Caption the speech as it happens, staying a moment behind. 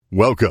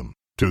Welcome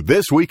to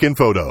This Week in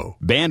Photo.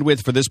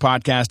 Bandwidth for this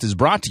podcast is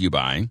brought to you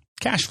by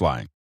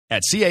CashFly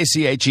at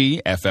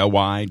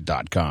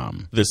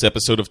CACHEFLY.com. This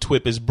episode of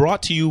TWIP is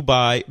brought to you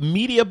by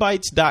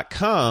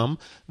MediaBytes.com,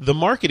 the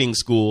marketing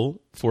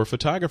school for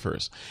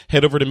photographers.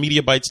 Head over to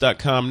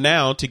MediaBytes.com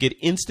now to get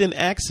instant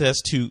access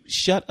to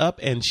Shut Up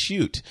and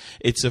Shoot.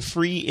 It's a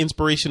free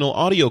inspirational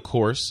audio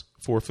course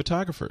for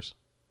photographers.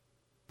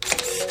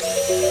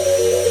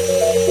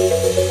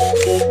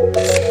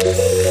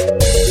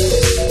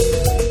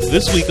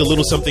 This week, a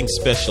little something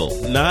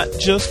special. Not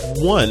just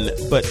one,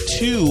 but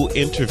two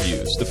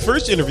interviews. The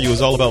first interview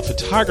is all about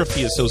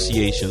photography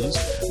associations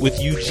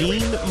with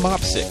Eugene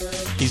Mopsik.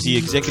 He's the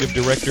executive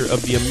director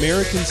of the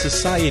American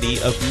Society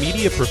of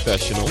Media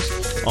Professionals,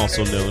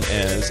 also known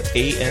as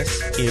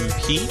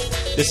ASMP.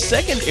 The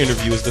second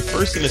interview is the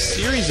first in a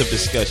series of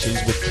discussions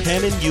with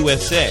Canon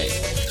USA.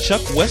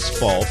 Chuck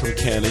Westfall from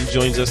Canon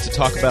joins us to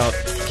talk about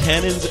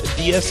Canon's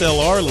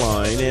DSLR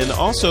line and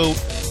also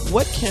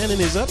what Canon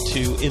is up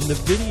to in the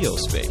video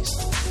space.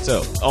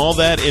 So, all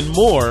that and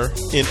more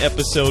in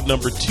episode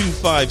number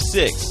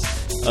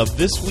 256 of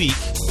This Week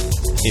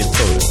in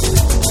Photo.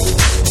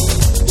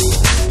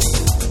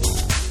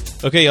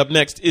 Okay, up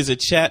next is a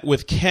chat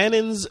with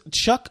Canon's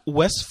Chuck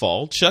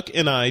Westfall. Chuck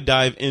and I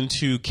dive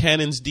into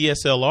Canon's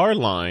DSLR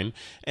line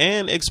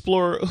and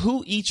explore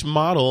who each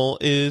model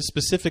is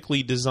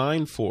specifically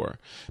designed for.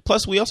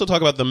 Plus, we also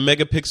talk about the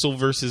megapixel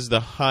versus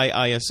the high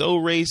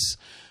ISO race,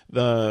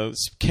 the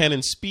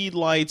Canon speed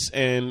lights,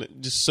 and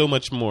just so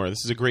much more.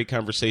 This is a great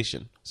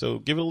conversation, so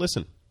give it a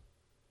listen.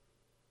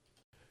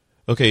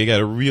 Okay, you got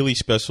a really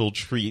special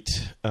treat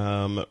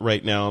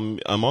right now.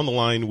 I'm on the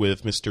line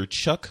with Mr.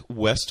 Chuck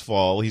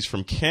Westfall. He's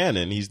from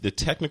Canon. He's the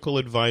technical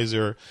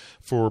advisor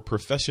for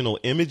professional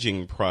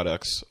imaging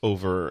products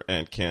over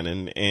at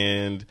Canon,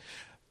 and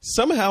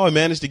somehow I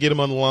managed to get him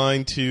on the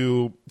line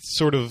to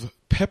sort of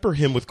pepper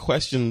him with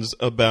questions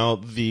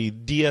about the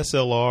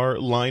DSLR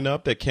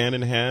lineup that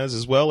Canon has,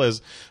 as well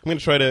as I'm going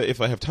to try to,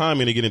 if I have time, I'm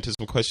going to get into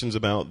some questions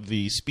about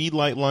the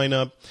speedlight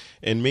lineup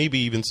and maybe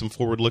even some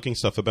forward-looking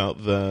stuff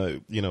about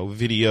the,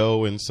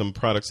 video and some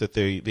products that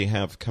they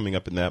have coming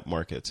up in that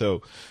market.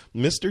 So,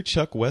 Mr.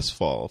 Chuck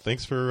Westfall,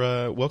 thanks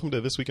for welcome to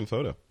This Week in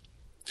Photo.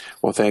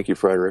 Well, thank you,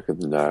 Frederick,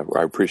 and I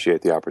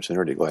appreciate the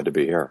opportunity. Glad to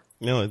be here.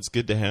 No, it's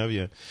good to have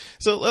you.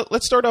 So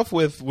let's start off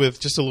with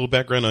just a little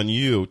background on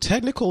you.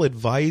 Technical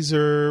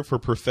advisor for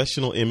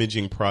professional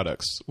imaging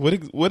products.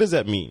 What does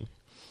that mean?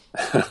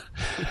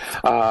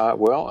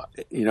 Well,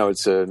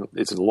 it's a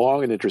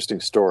long and interesting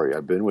story.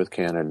 I've been with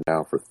Canon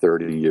now for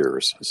 30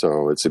 years,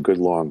 so it's a good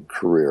long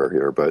career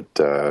here.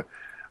 But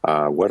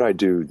what I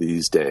do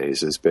these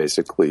days is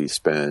basically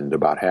spend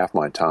about half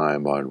my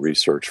time on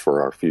research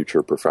for our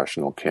future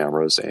professional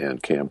cameras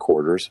and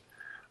camcorders.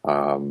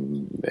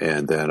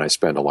 And then I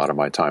spend a lot of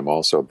my time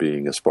also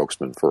being a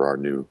spokesman for our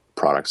new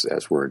products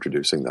as we're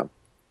introducing them.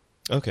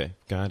 Okay,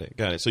 got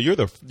it. So you're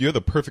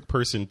the perfect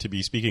person to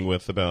be speaking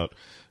with about,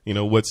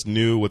 what's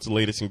new, what's the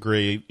latest and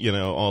great,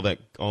 all that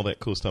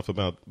cool stuff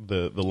about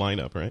the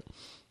lineup, right?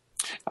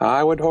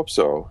 I would hope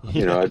so.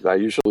 I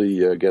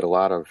usually get a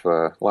lot of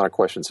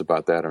questions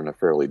about that on a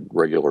fairly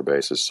regular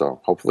basis. So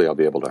hopefully I'll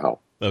be able to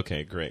help.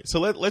 Okay, great. So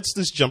let's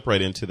just jump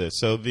right into this.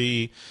 So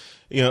the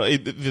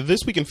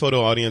This Week in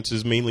Photo audience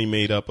is mainly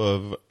made up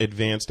of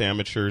advanced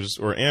amateurs,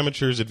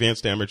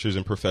 advanced amateurs,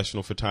 and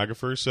professional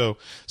photographers. So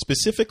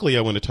specifically,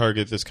 I want to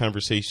target this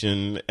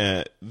conversation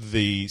at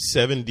the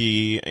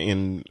 7D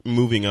and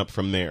moving up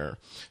from there.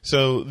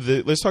 So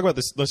let's talk about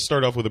this. Let's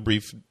start off with a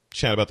brief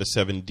chat about the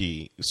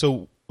 7D.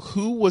 So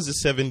who was the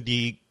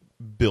 7D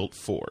built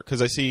for?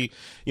 Because I see,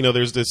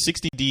 there's the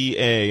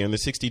 60D-A and the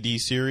 60D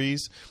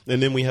series,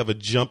 and then we have a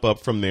jump up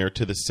from there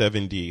to the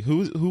 7D.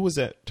 Who was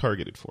that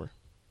targeted for?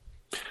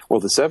 Well,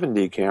 the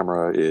 7D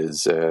camera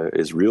is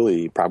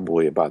really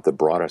probably about the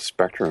broadest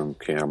spectrum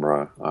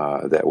camera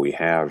that we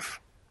have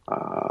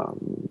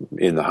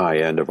in the high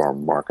end of our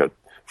market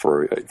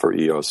for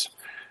EOS.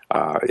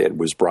 It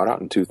was brought out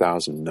in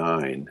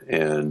 2009,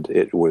 and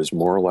it was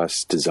more or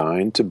less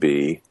designed to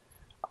be,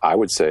 I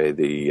would say,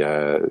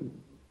 the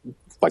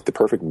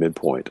perfect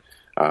midpoint.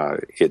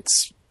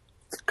 It's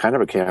kind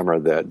of a camera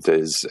that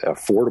is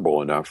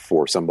affordable enough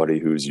for somebody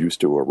who's used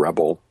to a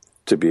Rebel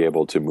to be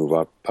able to move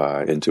up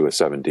into a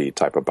 7D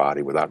type of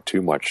body without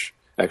too much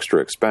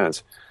extra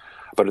expense.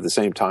 But at the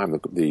same time,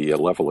 the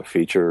level of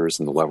features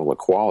and the level of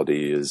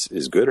quality is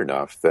good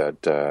enough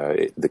that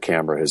the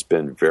camera has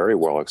been very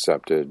well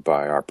accepted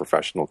by our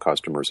professional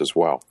customers as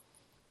well.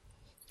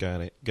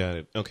 Got it.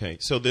 Okay.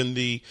 So then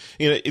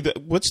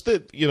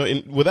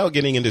without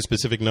getting into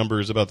specific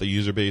numbers about the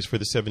user base for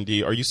the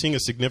 7D, are you seeing a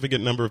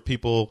significant number of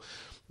people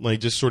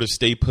just sort of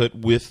stay put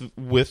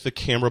with the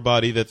camera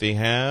body that they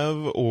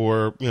have?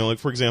 Or,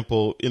 for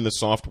example, in the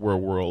software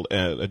world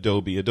at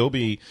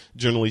Adobe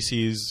generally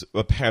sees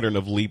a pattern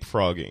of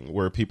leapfrogging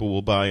where people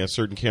will buy a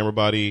certain camera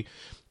body,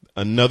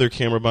 another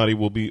camera body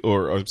will be,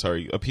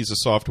 a piece of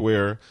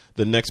software,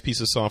 the next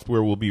piece of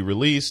software will be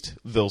released.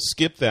 They'll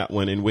skip that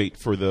one and wait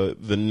for the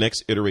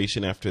next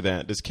iteration after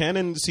that. Does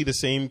Canon see the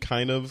same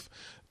kind of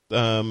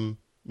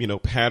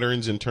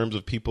patterns in terms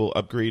of people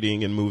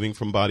upgrading and moving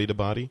from body to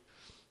body?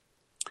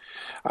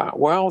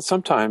 Well,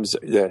 sometimes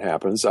that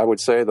happens. I would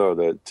say, though,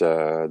 that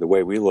the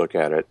way we look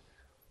at it,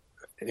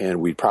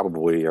 and we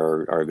probably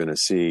are going to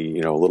see,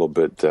 a little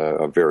bit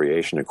of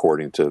variation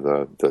according to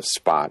the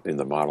spot in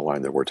the model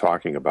line that we're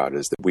talking about,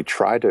 is that we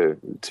try to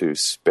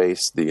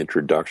space the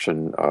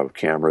introduction of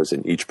cameras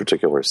in each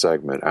particular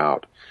segment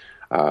out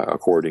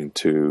according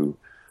to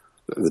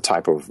the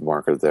type of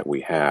market that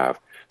we have.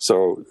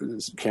 So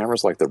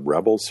cameras like the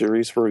Rebel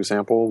series, for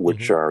example,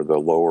 which are the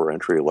lower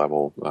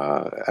entry-level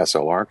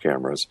SLR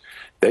cameras,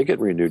 they get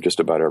renewed just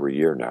about every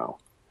year now.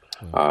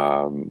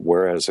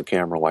 Whereas a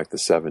camera like the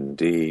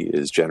 7D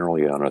is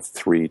generally on a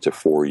 3 to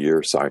 4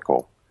 year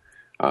cycle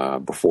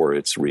before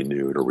it's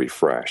renewed or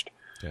refreshed.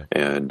 Yeah.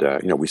 And,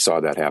 we saw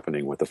that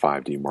happening with the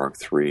 5D Mark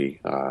III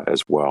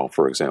as well.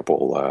 For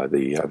example,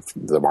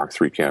 the Mark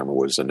III camera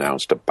was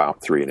announced about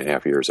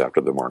 3.5 years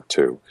after the Mark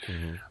II.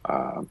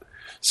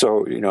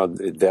 So,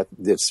 that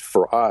it's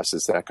for us,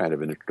 it's that kind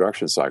of an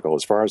introduction cycle.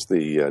 As far as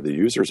the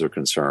users are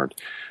concerned,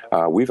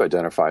 we've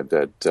identified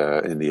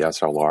that in the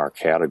SLR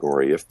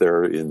category, if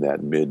they're in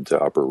that mid to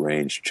upper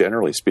range,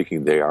 generally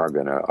speaking, they are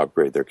going to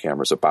upgrade their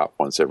cameras about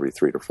once every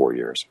 3 to 4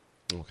 years.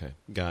 Okay,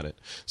 got it.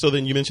 So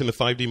then you mentioned the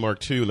 5D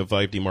Mark II and the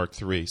 5D Mark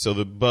III. So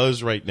the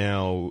buzz right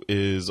now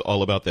is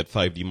all about that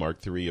 5D Mark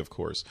III, of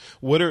course.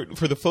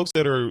 For the folks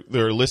that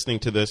are listening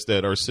to this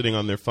that are sitting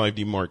on their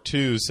 5D Mark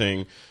II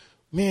saying,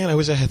 man, I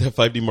wish I had that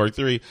 5D Mark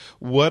III.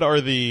 What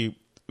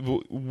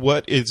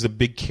is the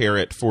big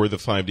carrot for the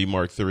 5D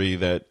Mark III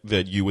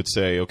that you would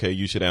say, okay,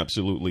 you should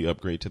absolutely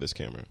upgrade to this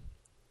camera?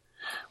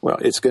 Well,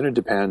 it's going to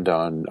depend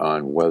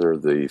on whether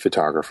the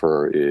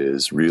photographer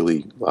is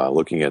really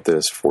looking at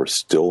this for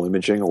still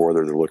imaging or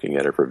whether they're looking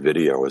at it for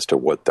video as to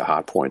what the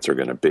hot points are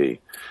going to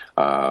be.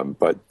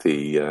 But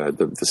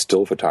the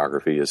still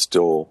photography is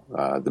still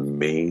the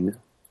main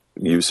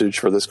usage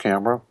for this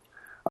camera.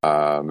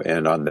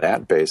 And on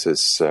that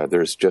basis,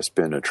 there's just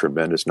been a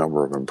tremendous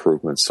number of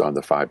improvements on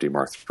the 5D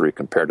Mark III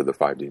compared to the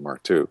 5D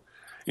Mark II.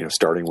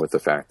 Starting with the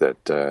fact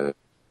that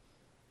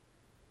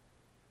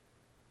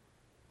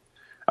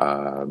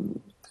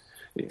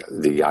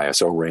the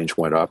ISO range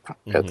went up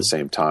at the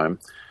same time.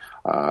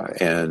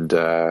 And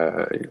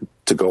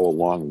to go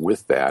along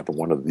with that,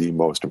 one of the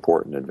most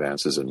important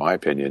advances, in my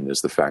opinion, is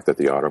the fact that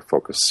the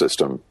autofocus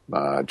system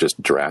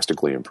just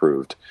drastically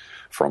improved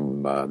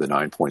from the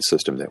 9-point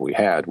system that we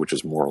had, which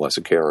is more or less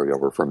a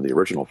carryover from the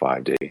original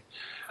 5D,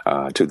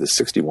 to the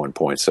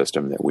 61-point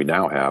system that we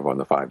now have on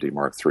the 5D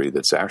Mark III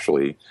that's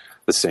actually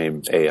the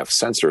same AF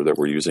sensor that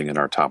we're using in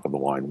our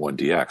top-of-the-line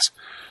 1DX.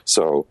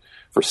 So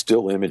for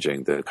still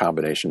imaging, the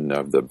combination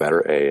of the better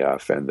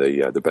AF and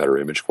the better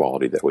image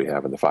quality that we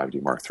have in the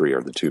 5D Mark III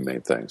are the two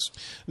main things.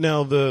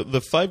 Now, the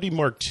 5D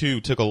Mark II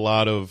took a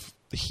lot of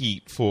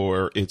heat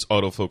for its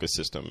autofocus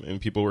system,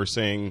 and people were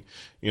saying,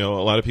 a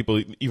lot of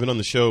people, even on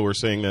the show, were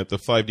saying that the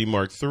 5D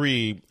Mark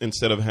III,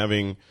 instead of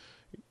having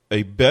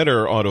a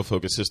better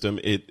autofocus system,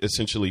 it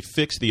essentially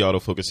fixed the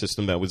autofocus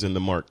system that was in the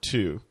Mark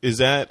II. Is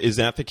that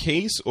the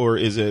case, or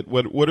is it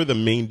what are the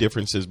main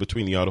differences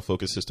between the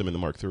autofocus system and the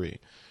Mark III?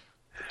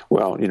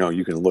 Well,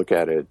 you can look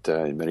at it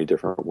in many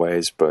different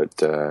ways, but,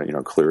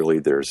 clearly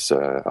there's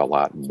a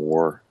lot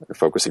more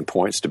focusing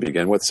points to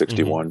begin with,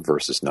 61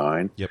 versus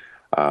 9. Yep.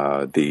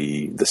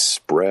 The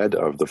spread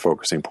of the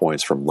focusing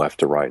points from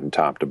left to right and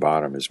top to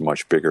bottom is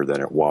much bigger than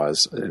it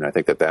was, and I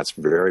think that that's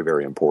very,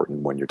 very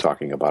important when you're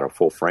talking about a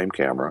full-frame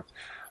camera,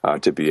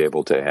 to be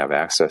able to have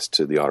access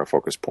to the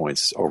autofocus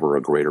points over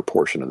a greater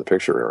portion of the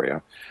picture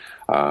area.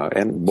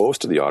 And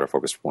most of the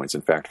autofocus points,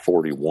 in fact,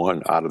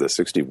 41 out of the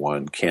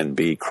 61 can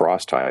be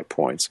cross-type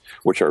points,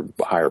 which are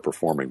higher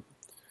performing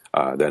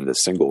than the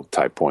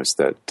single-type points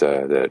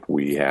that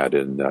we had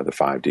in the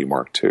 5D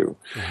Mark II.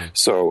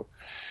 So,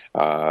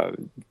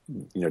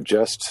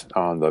 just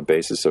on the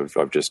basis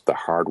of just the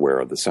hardware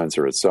of the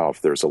sensor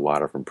itself, there's a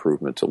lot of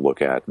improvement to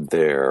look at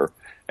there.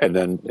 And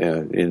then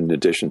in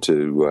addition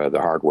to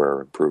the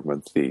hardware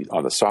improvement,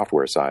 on the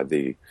software side,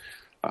 the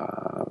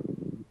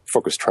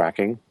focus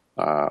tracking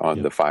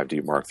on the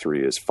 5D Mark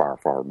III is far,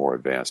 far more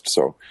advanced.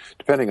 So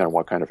depending on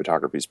what kind of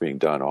photography is being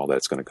done, all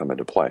that's going to come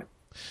into play.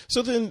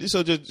 So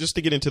just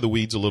to get into the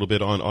weeds a little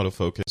bit on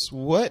autofocus,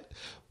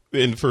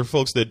 and for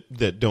folks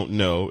that don't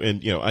know,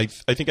 and I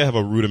think I have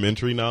a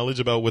rudimentary knowledge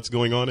about what's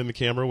going on in the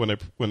camera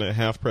when I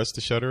half press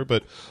the shutter,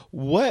 but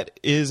what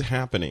is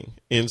happening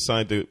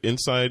inside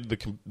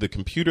the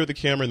computer, the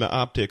camera, and the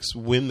optics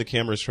when the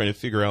camera is trying to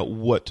figure out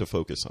what to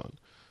focus on?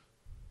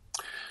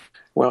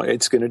 Well,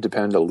 it's going to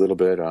depend a little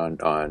bit on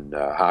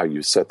how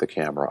you set the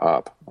camera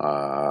up.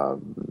 I'll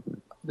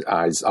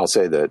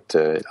say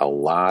that a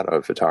lot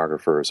of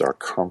photographers are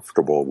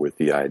comfortable with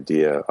the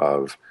idea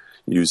of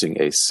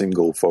using a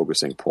single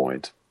focusing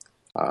point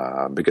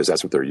because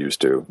that's what they're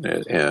used to.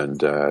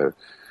 And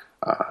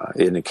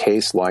in a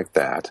case like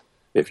that,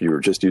 if you're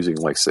just using,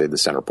 like, say, the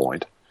center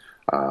point,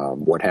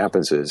 what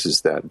happens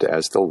is that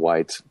as the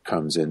light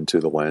comes into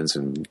the lens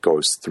and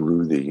goes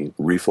through the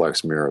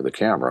reflex mirror of the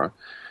camera,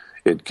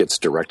 it gets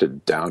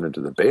directed down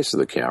into the base of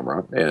the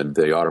camera, and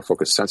the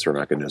autofocus sensor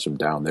mechanism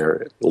down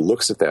there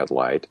looks at that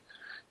light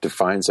to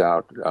find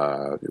out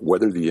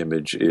whether the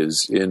image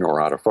is in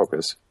or out of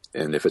focus,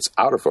 and if it's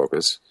out of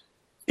focus,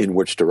 in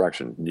which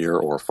direction, near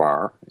or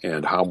far,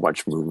 and how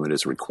much movement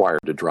is required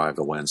to drive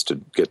the lens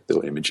to get the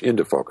image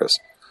into focus.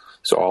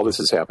 So all this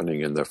is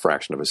happening in the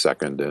fraction of a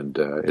second, and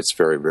it's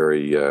very,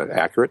 very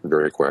accurate and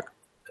very quick.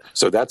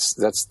 So that's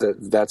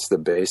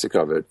the basic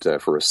of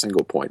it for a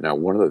single point. Now,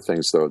 one of the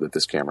things, though, that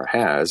this camera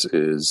has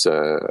is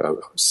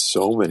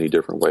so many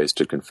different ways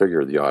to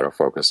configure the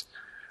autofocus.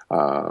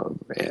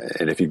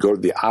 And if you go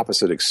to the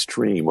opposite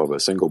extreme of a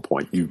single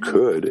point, you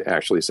could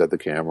actually set the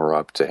camera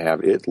up to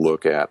have it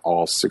look at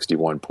all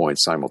 61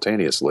 points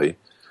simultaneously,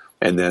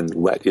 and then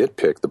let it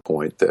pick the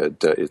point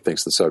that it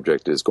thinks the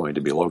subject is going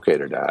to be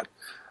located at.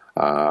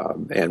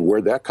 And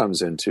where that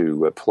comes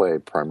into play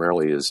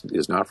primarily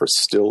is not for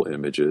still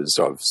images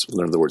of,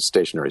 in other words,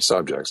 stationary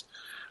subjects,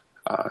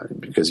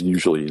 because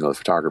usually, the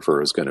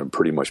photographer is going to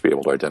pretty much be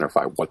able to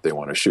identify what they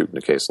want to shoot in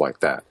a case like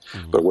that.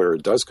 Mm-hmm. But where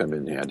it does come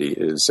in handy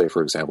is, say,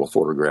 for example,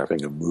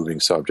 photographing a moving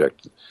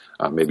subject,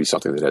 maybe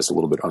something that has a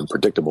little bit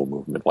unpredictable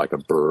movement, like a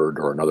bird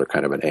or another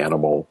kind of an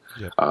animal,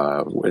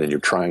 and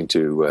you're trying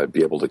to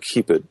be able to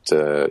keep it,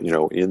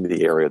 in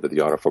the area that the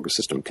autofocus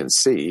system can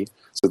see,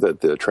 so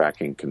that the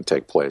tracking can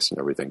take place and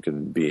everything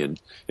can be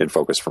in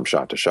focus from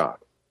shot to shot.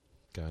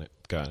 Got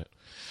it.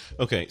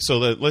 Okay, so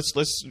let's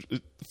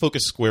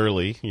focus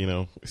squarely,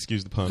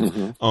 excuse the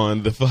pun,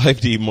 on the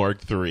 5D Mark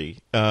III.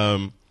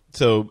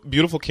 So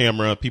beautiful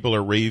camera, people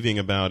are raving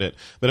about it,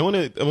 but I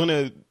want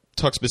to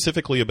talk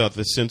specifically about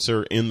the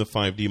sensor in the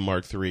 5D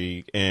Mark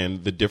III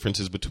and the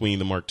differences between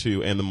the Mark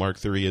II and the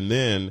Mark III, and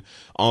then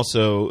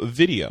also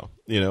video,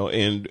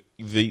 and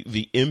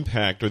the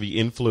impact or the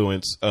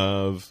influence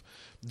of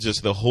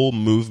just the whole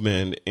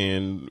movement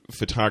in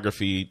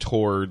photography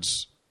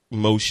towards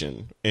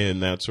motion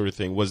and that sort of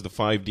thing. Was the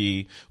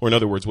 5D, or in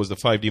other words, was the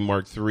 5D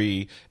Mark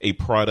III a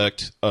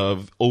product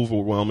of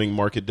overwhelming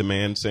market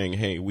demand saying,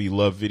 hey, we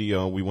love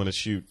video and we want to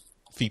shoot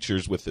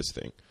features with this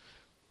thing?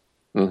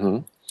 Mm-hmm.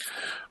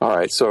 All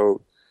right. So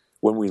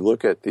when we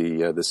look at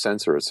the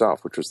sensor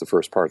itself, which was the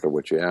first part of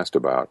what you asked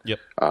about,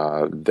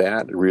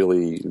 that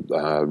really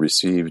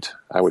received,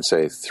 I would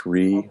say,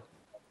 three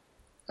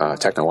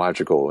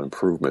technological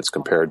improvements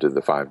compared to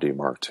the 5D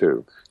Mark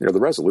II. The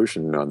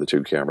resolution on the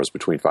two cameras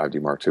between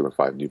 5D Mark II and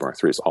 5D Mark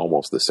III is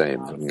almost the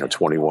same.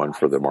 21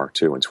 for the Mark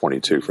II and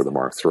 22 for the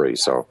Mark III.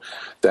 So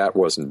that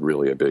wasn't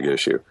really a big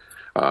issue.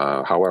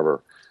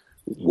 However,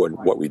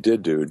 what we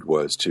did do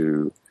was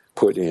to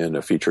put in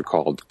a feature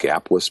called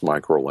gapless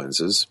micro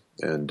lenses.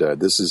 And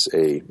this is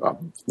a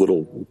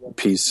little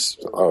piece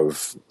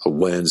of a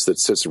lens that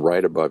sits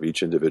right above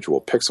each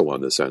individual pixel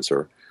on the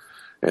sensor.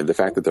 And the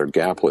fact that they're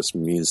gapless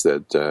means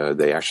that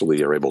they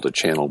actually are able to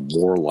channel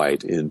more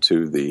light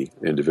into the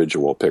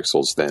individual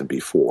pixels than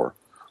before.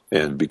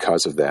 And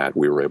because of that,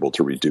 we were able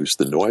to reduce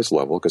the noise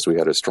level because we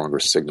had a stronger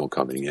signal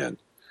coming in.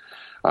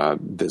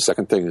 The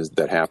second thing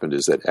that happened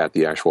is that at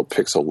the actual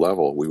pixel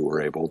level, we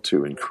were able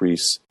to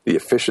increase the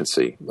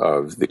efficiency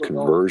of the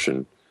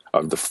conversion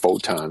of the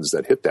photons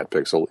that hit that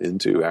pixel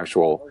into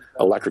actual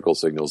electrical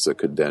signals that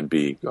could then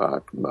be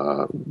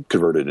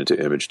converted into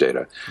image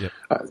data. Yep.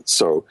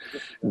 So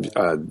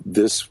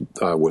this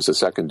was a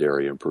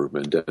secondary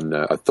improvement. And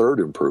a third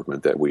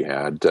improvement that we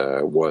had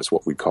was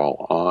what we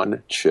call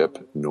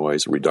on-chip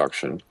noise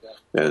reduction.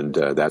 And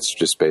that's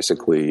just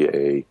basically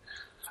a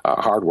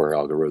hardware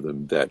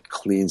algorithm that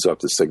cleans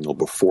up the signal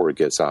before it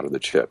gets out of the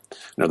chip.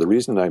 Now, the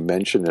reason I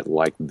mention it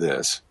like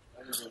this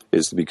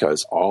is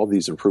because all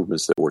these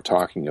improvements that we're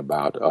talking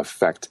about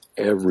affect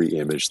every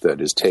image that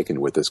is taken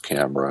with this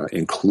camera,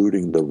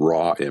 including the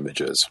raw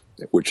images,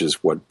 which is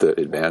what the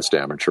advanced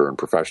amateur and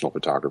professional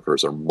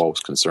photographers are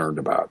most concerned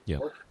about. Yep.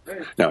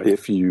 Now,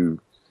 if you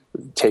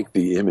take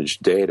the image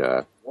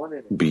data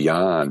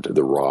beyond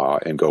the raw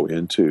and go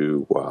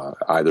into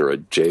either a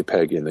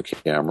JPEG in the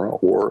camera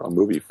or a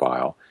movie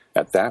file,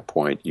 at that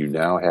point, you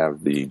now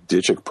have the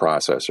digic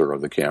processor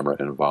of the camera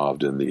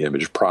involved in the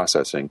image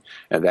processing,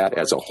 and that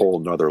adds a whole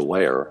nother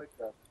layer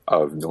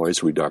of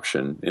noise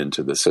reduction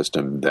into the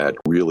system that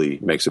really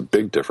makes a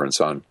big difference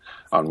on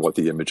what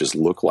the images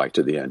look like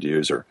to the end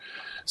user.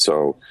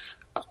 So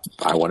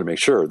I want to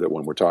make sure that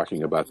when we're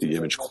talking about the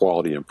image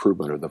quality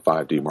improvement of the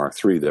 5D Mark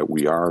III, that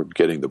we are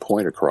getting the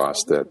point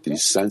across that the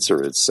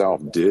sensor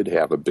itself did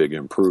have a big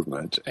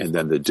improvement, and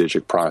then the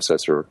digic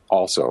processor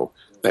also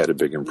had a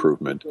big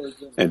improvement.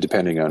 And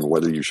depending on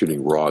whether you're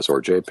shooting RAWs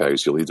or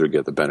JPEGs, you'll either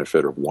get the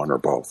benefit of one or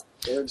both.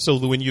 So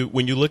when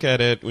you look at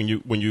it,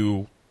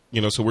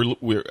 so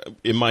we're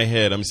in my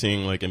head, I'm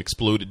seeing like an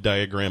exploded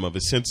diagram of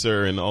a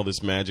sensor and all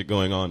this magic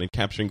going on and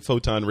capturing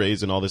photon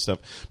rays and all this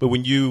stuff. But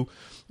when you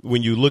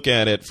look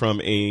at it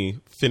from a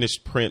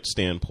finished print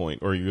standpoint,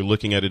 or you're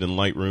looking at it in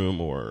Lightroom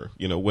or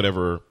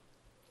whatever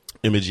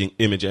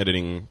image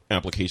editing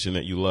application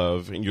that you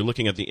love, and you're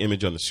looking at the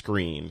image on the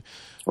screen,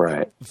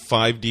 right?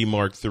 5D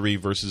Mark III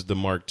versus the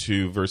Mark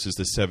II versus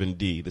the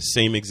 7D, the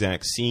same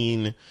exact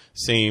scene,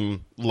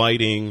 same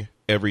lighting,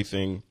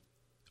 everything.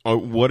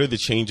 what are the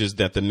changes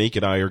that the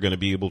naked eye are going to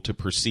be able to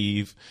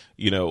perceive,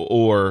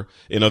 or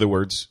in other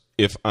words,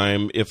 if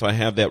I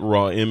have that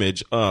raw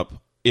image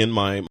up in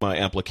my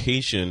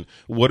application,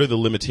 what are the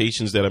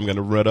limitations that I'm going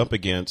to run up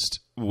against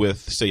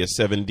with, say, a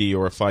 7D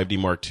or a 5D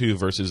Mark II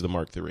versus the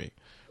Mark III?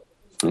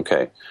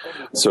 Okay.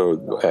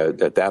 So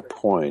at that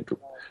point,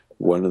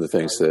 one of the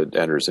things that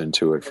enters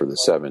into it for the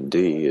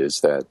 7D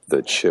is that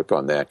the chip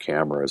on that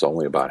camera is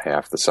only about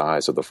half the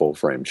size of the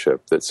full-frame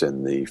chip that's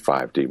in the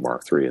 5D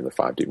Mark III and the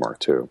 5D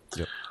Mark II.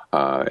 Yep.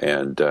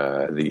 And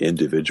the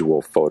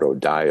individual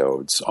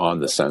photodiodes on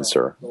the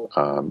sensor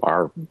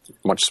are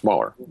much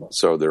smaller.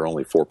 So they're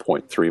only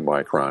 4.3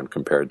 micron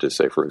compared to,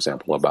 say, for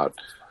example, about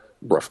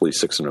roughly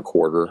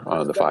 6.25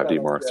 on the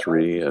 5D Mark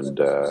III and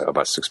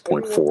about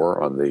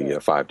 6.4 on the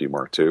 5D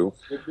Mark II.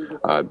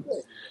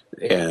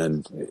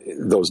 And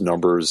those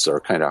numbers are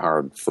kind of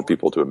hard for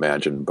people to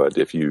imagine, but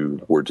if you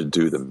were to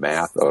do the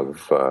math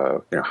of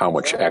how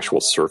much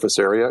actual surface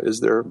area is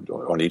there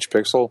on each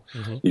pixel,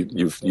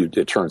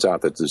 it turns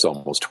out that there's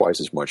almost twice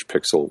as much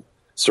pixel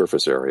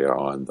surface area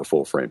on the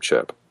full-frame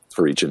chip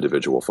for each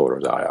individual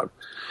photodiode.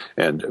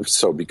 And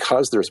so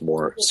because there's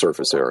more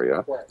surface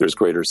area, there's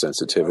greater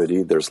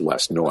sensitivity, there's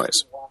less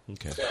noise.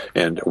 Okay.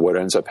 And what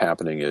ends up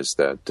happening is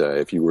that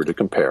if you were to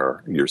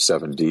compare your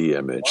 7D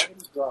image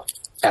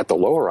at the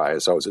lower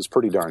ISOs, it's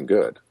pretty darn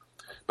good.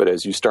 But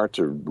as you start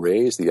to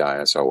raise the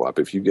ISO up,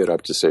 if you get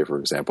up to, say, for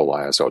example,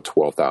 ISO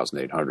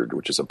 12,800,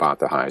 which is about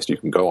the highest you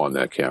can go on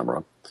that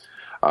camera,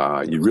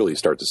 you really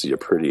start to see a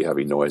pretty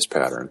heavy noise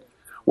pattern.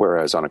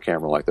 Whereas on a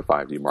camera like the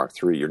 5D Mark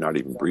III, you're not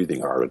even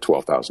breathing hard at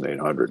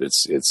 12,800.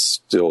 It's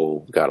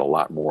still got a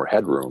lot more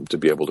headroom to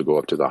be able to go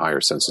up to the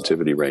higher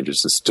sensitivity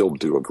ranges and still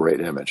do a great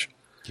image.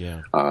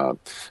 Yeah.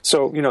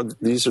 So,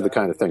 these are the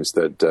kind of things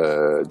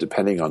that,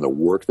 depending on the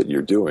work that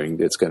you're doing,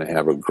 it's going to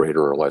have a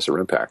greater or lesser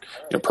impact.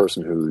 A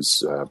person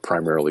who's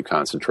primarily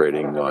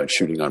concentrating on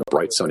shooting on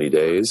bright sunny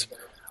days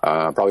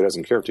probably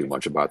doesn't care too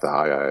much about the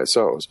high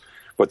ISOs.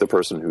 But the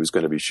person who's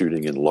going to be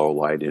shooting in low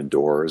light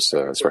indoors,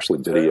 especially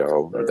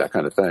video, that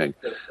kind of thing,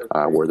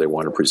 where they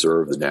want to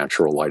preserve the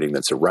natural lighting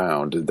that's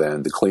around,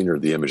 then the cleaner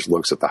the image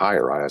looks at the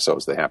higher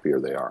ISOs, the happier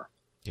they are.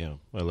 Yeah,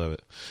 I love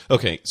it.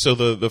 Okay, so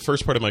the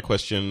first part of my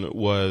question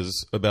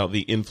was about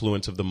the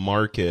influence of the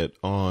market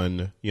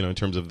on, in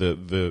terms of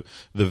the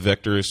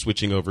vector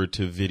switching over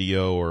to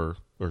video or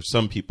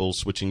some people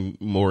switching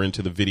more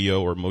into the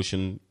video or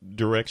motion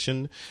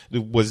direction.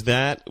 Was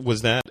that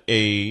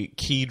a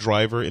key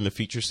driver in the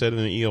feature set in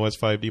the EOS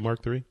 5D Mark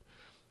III?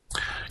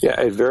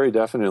 Yeah, it very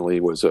definitely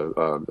was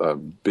a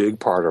big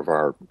part of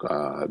our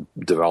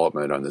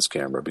development on this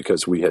camera,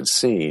 because we had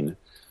seen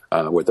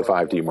with the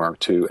 5D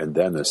Mark II and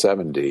then the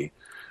 7D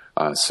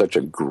such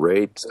a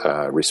great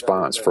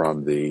response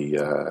from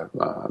the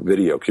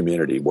video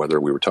community, whether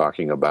we were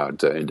talking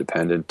about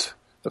independent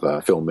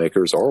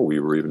filmmakers, or we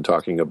were even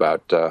talking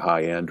about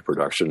high-end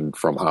production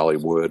from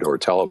Hollywood or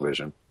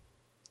television.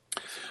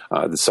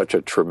 There's such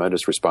a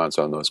tremendous response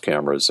on those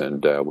cameras,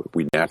 and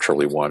we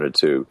naturally wanted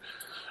to,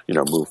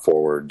 move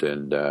forward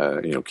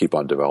and keep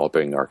on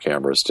developing our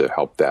cameras to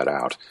help that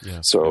out. Yeah.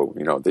 So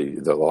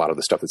a lot of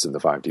the stuff that's in the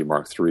 5D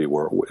Mark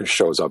III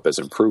shows up as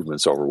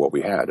improvements over what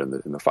we had in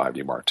the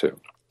 5D Mark II.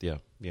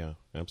 Yeah,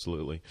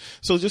 absolutely.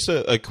 So just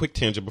a quick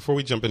tangent before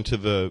we jump into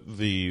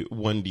the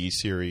 1D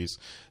series.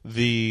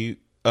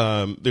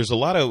 There's a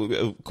lot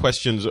of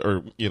questions,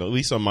 or at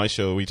least on my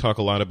show, we talk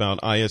a lot about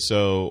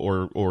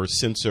ISO or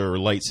sensor or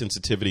light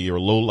sensitivity or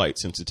low light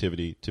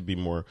sensitivity, to be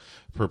more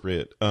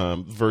appropriate,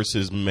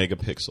 versus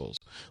megapixels.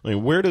 I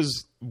mean,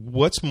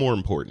 what's more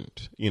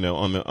important,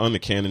 on the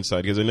Canon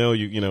side? Because I know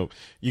you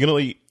can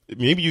only,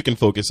 maybe you can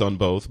focus on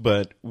both,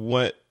 but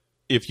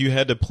if you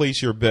had to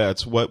place your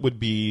bets, what would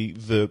be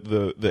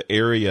the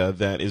area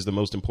that is the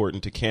most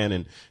important to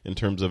Canon in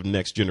terms of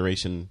next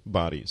generation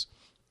bodies?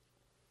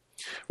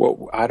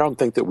 Well, I don't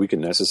think that we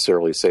can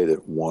necessarily say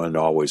that one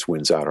always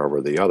wins out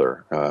over the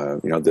other.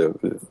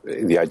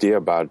 The idea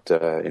about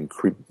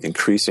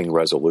increasing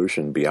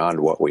resolution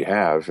beyond what we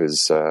have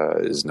is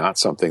not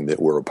something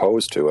that we're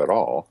opposed to at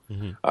all.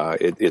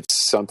 Mm-hmm.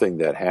 It's something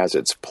that has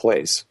its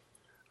place,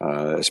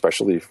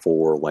 especially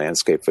for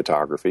landscape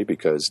photography,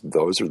 because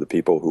those are the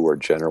people who are,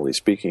 generally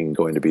speaking,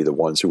 going to be the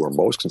ones who are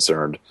most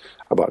concerned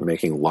about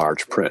making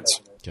large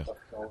prints.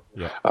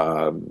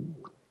 Yeah.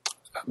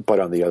 But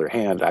on the other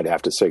hand, I'd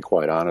have to say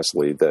quite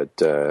honestly that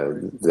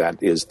that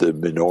is the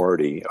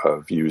minority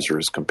of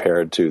users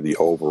compared to the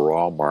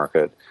overall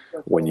market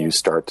when you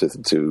start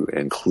to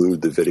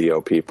include the video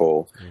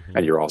people, mm-hmm.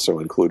 and you're also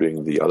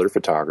including the other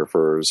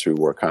photographers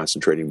who are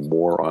concentrating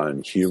more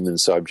on human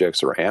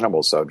subjects or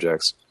animal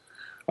subjects,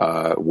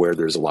 where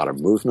there's a lot of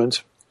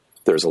movement,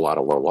 there's a lot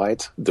of low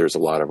light, there's a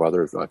lot of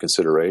other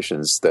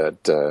considerations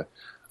that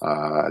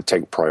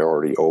take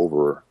priority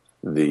over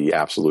the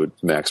absolute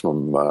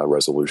maximum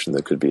resolution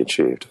that could be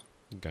achieved.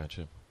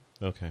 Gotcha.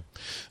 Okay.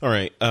 All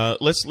right.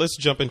 Let's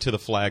jump into the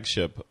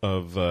flagship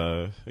of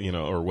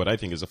or what I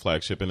think is a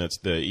flagship, and that's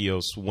the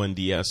EOS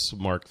 1DS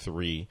Mark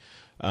III.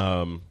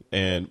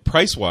 And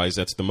price wise,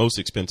 that's the most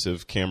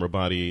expensive camera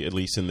body, at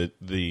least in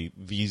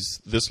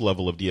this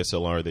level of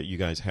DSLR that you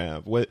guys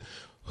have.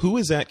 Who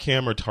is that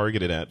camera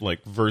targeted at,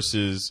 like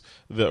versus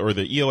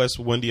the EOS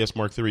 1DS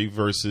Mark III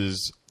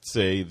versus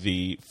say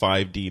the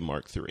 5D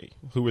Mark III?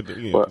 Who are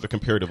the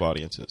comparative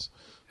audiences?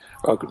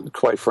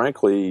 Quite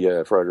frankly,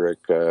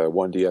 Frederick,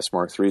 1DS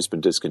Mark III has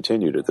been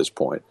discontinued at this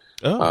point.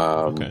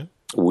 Oh, okay.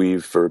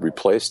 We've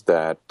replaced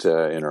that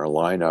in our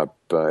lineup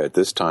at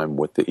this time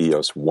with the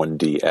EOS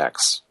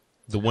 1DX.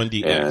 The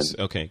 1DX,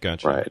 okay,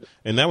 gotcha. Right.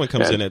 And that one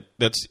comes in at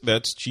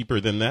that's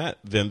cheaper than the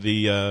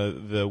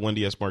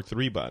 1DS Mark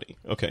III body.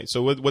 Okay,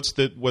 so what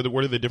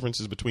are the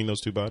differences between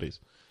those two bodies?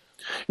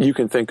 You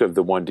can think of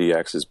the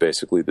 1DX as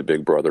basically the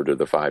big brother to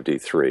the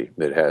 5D3.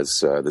 It has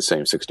the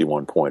same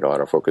 61-point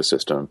autofocus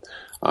system,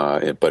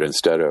 but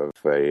instead of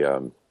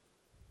a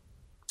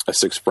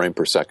 6 frame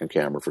per second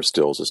camera for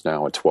stills, it's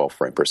now a 12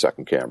 frame per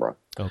second camera.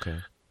 Okay.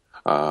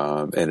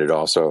 And it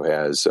also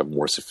has a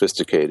more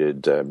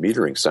sophisticated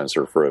metering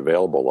sensor for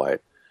available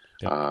light.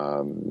 Yep.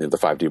 The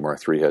 5D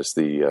Mark III has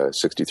the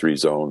 63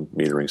 zone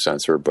metering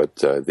sensor, but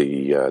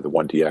the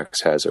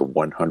 1DX has a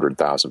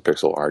 100,000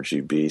 pixel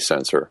RGB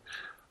sensor.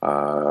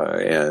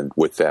 And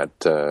with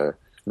that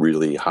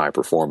really high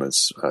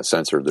performance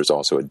sensor, there's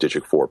also a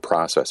Digic 4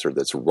 processor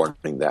that's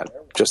running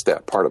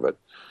that part of it.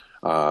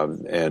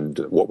 And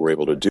what we're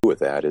able to do with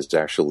that is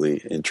to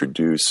actually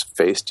introduce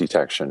face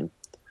detection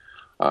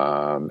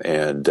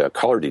and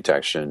color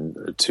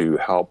detection to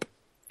help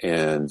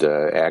and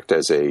act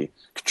as a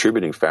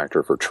contributing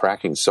factor for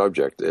tracking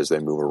subject as they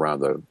move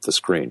around the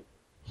screen.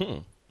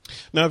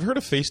 Now, I've heard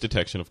of face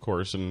detection, of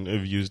course, and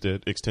I've used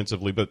it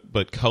extensively,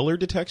 but color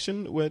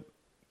detection,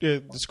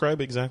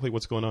 describe exactly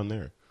what's going on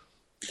there.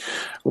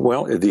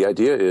 Well, the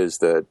idea is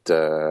that,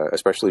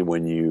 especially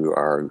when you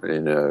are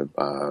in a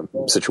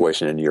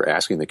situation and you're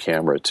asking the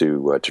camera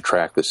to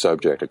track the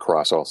subject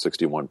across all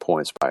 61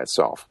 points by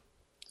itself,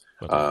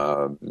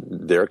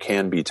 there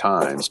can be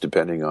times,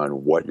 depending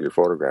on what you're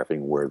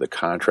photographing, where the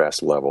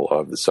contrast level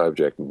of the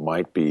subject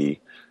might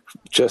be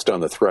just on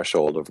the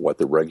threshold of what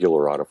the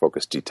regular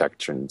autofocus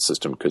detection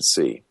system could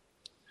see.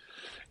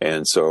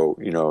 And so,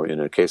 in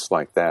a case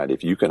like that,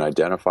 if you can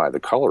identify the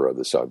color of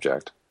the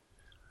subject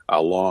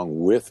along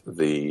with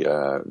the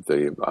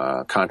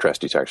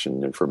contrast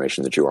detection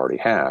information that you already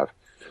have,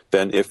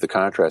 then if the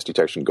contrast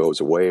detection goes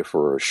away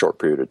for a short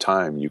period of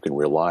time, you can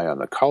rely on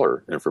the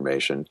color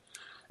information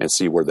and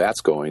see where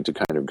that's going to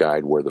kind of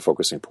guide where the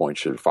focusing point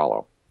should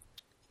follow.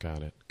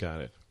 Got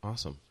it.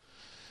 Awesome.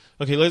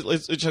 Okay,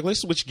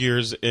 let's switch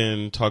gears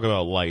and talk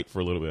about light for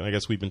a little bit. I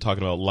guess we've been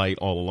talking about light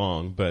all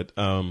along, but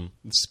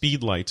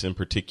speed lights in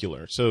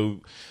particular.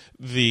 So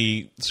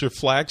the sort of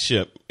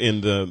flagship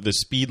in the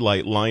speed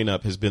light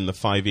lineup has been the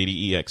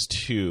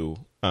 580EX2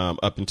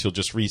 up until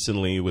just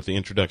recently with the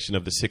introduction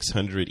of the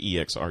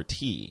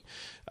 600EX-RT.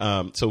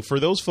 So for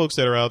those folks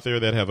that are out there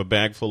that have a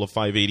bag full of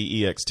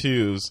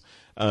 580EX2s,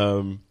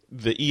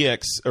 the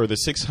EX or the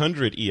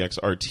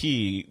 600EX-RT,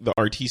 the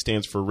RT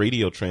stands for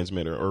radio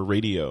transmitter or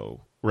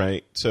radio,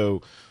 right?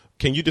 So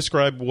can you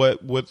describe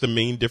what the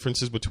main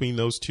differences between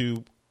those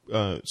two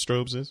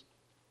strobes is?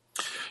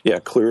 Yeah,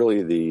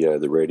 clearly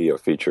the radio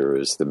feature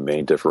is the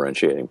main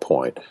differentiating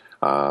point.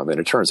 And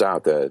it turns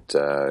out that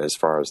as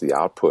far as the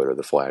output of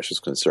the flash is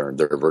concerned,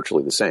 they're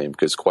virtually the same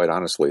because, quite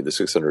honestly, the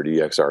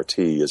 600EX-RT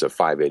is a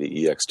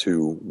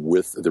 580EX2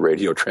 with the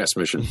radio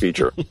transmission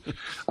feature.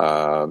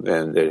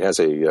 And it has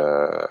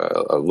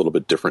a little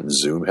bit different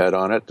zoom head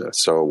on it.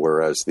 So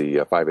whereas the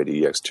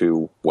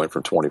 580EX2 went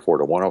from 24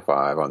 to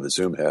 105 on the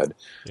zoom head,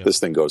 this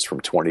thing goes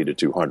from 20 to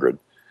 200.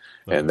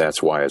 And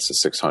that's why it's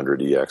a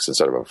 600EX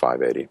instead of a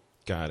 580.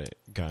 Got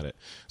it.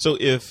 So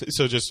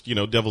just,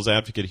 devil's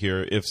advocate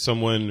here, if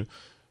someone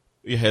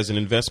has an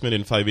investment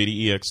in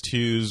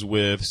 580EX2s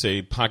with,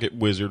 say, Pocket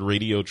Wizard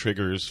radio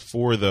triggers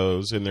for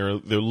those, and they're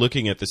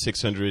looking at the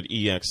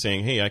 600EX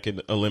saying, hey, I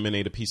could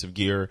eliminate a piece of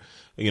gear,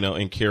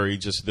 and carry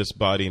just this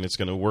body and it's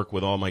going to work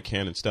with all my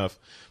Canon stuff.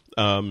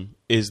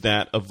 Is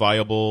that a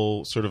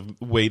viable sort of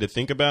way to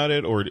think about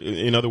it? Or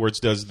in other words,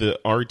 does the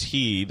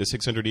RT, the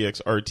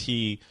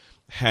 600EX-RT,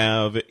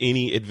 have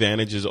any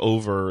advantages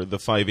over the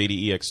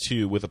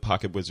 580EX2 with a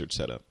Pocket Wizard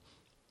setup?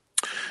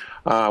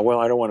 Well,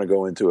 I don't want to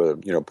go into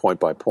a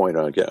point by point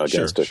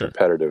against a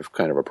competitive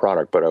kind of a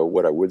product, but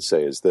what I would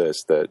say is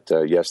this: that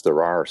yes,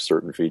 there are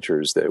certain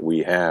features that we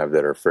have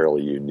that are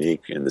fairly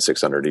unique in the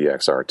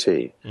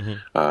 600EX-RT,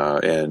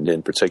 and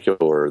in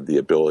particular, the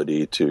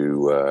ability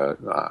to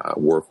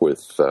work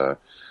with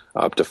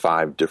up to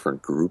 5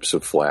 different groups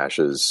of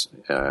flashes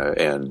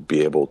and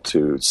be able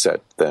to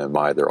set them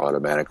either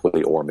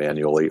automatically or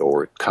manually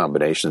or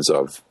combinations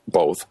of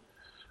both.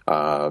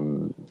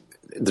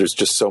 There's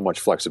just so much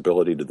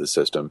flexibility to the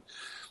system.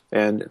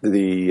 And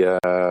the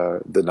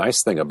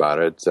nice thing about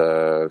it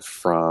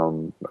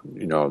from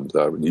the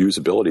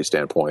usability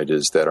standpoint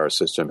is that our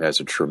system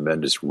has a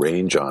tremendous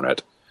range on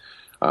it.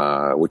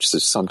 which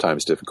is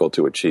sometimes difficult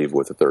to achieve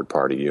with a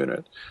third-party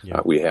unit.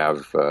 Yeah. We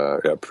have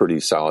a pretty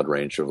solid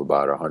range of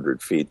about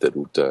 100 feet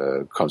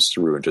that comes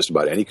through in just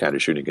about any kind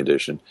of shooting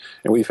condition.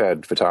 And we've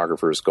had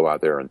photographers go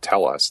out there and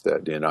tell us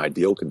that in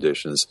ideal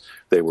conditions,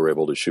 they were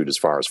able to shoot as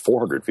far as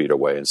 400 feet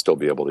away and still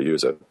be able to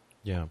use it.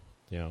 Yeah.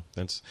 Yeah,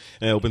 and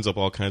it opens up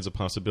all kinds of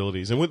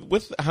possibilities. And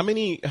with how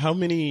many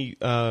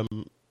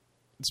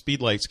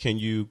speed lights can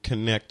you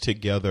connect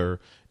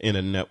together in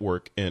a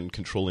network and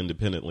control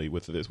independently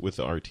with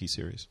the RT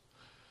series?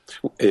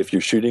 If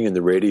you're shooting in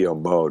the radio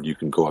mode, you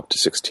can go up to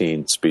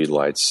 16 speed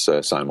lights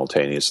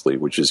simultaneously,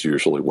 which is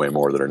usually way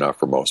more than enough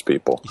for most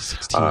people.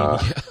 16,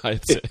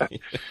 I'd say.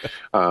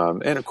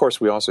 And of course,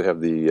 we also have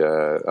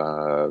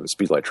the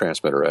speedlight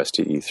transmitter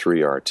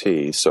STE3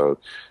 RT. So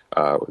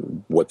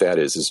what that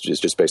is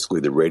just basically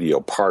the radio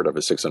part of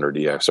a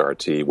 600DX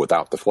RT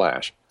without the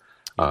flash.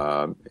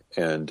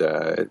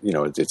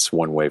 It's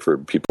one way for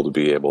people to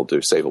be able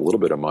to save a little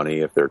bit of money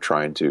if they're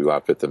trying to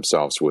outfit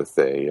themselves with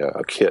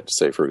a kit,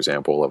 say, for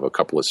example, of a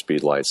couple of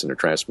speedlights and a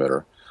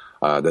transmitter.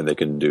 Then they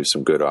can do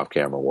some good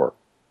off-camera work.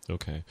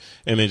 Okay,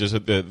 and then just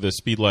the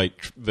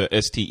speedlight, the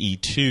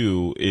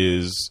STE2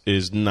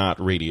 is not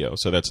radio,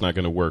 so that's not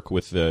going to work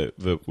with the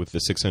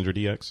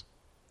 600DX.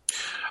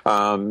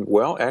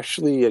 Well,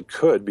 actually, it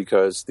could,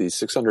 because the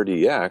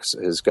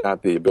 600EX has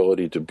got the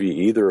ability to be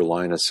either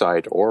line of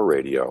sight or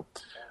radio.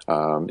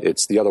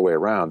 It's the other way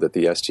around, that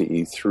the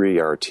STE3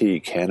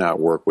 RT cannot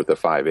work with the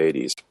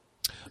 580s.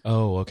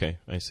 Oh, okay,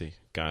 I see.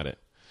 Got it.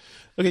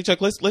 Okay,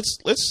 Chuck, let's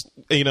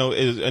I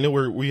know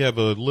we have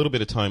a little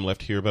bit of time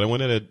left here, but I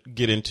wanted to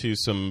get into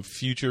some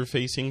future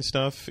facing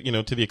stuff,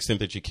 to the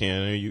extent that you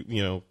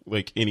can.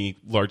 Like any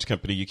large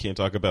company, you can't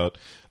talk about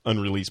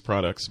unreleased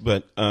products,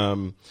 but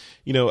I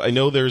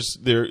know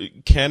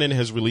Canon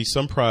has released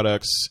some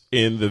products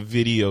in the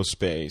video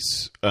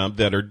space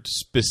that are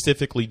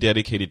specifically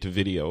dedicated to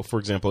video. For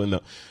example, in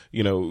the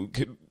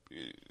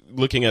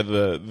looking at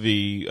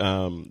the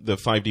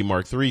 5D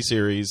Mark III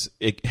series,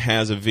 it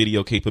has a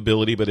video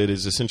capability, but it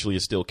is essentially a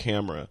still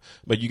camera.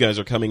 But you guys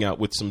are coming out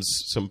with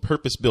some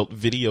purpose-built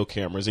video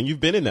cameras, and you've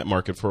been in that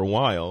market for a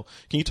while.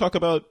 Can you talk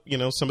about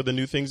some of the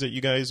new things that you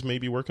guys may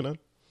be working on?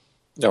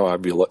 No,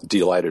 I'd be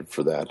delighted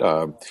for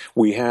that.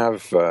 We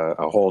have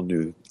a whole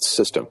new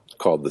system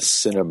called the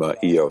Cinema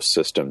EOS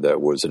system that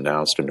was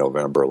announced in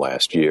November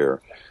last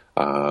year.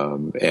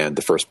 And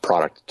the first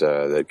product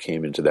that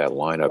came into that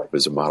lineup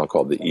is a model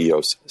called the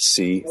EOS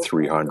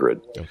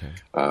C300. Okay.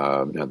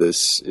 Now,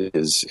 this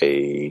is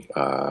a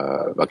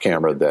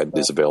camera that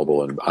is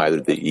available in either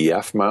the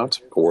EF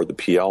mount or the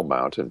PL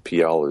mount, and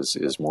PL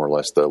is more or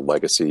less the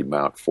legacy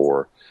mount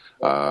for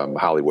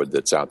Hollywood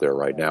that's out there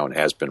right now and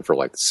has been for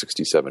like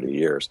 60, 70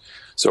 years.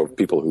 So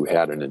people who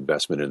had an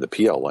investment in the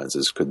PL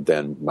lenses could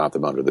then mount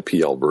them under the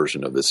PL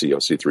version of the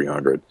EOS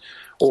C300,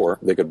 or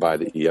they could buy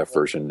the EF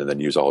version and then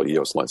use all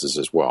EOS lenses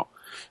as well.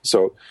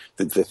 So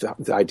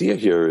the idea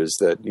here is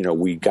that,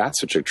 we got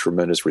such a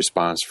tremendous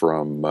response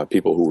from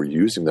people who were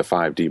using the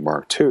 5D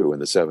Mark II and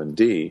the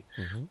 7D,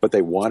 but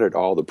they wanted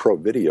all the pro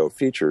video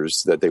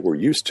features that they were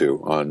used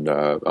to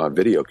on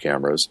video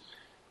cameras,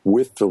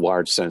 with the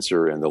large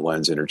sensor and the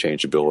lens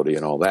interchangeability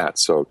and all that.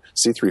 So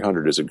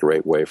C300 is a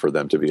great way for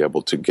them to be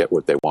able to get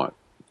what they want.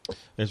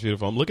 That's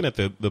beautiful. I'm looking at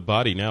the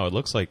body now. It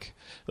looks like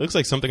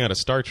something out of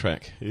Star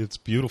Trek. It's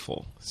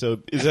beautiful. So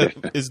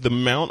is the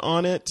mount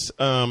on it?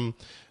 Are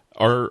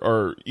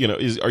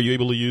you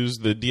able to use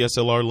the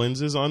DSLR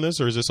lenses on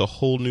this, or is this a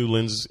whole new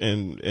lens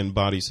and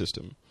body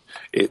system?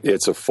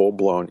 It's a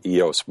full-blown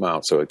EOS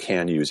mount, so it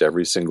can use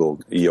every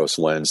single EOS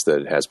lens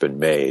that has been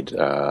made,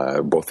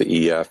 both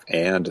the EF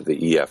and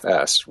the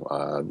EFS,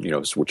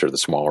 which are the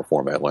smaller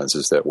format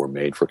lenses that were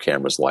made for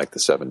cameras like the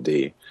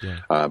 7D.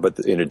 Yeah. But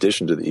in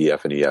addition to the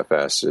EF and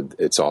EFS,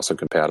 it's also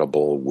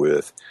compatible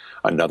with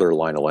another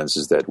line of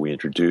lenses that we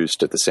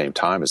introduced at the same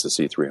time as the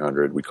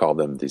C300. We call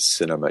them the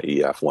Cinema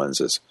EF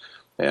lenses.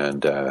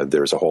 And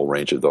there's a whole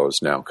range of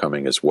those now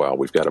coming as well.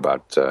 We've got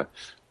about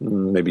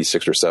maybe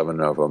 6 or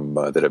 7 of them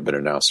that have been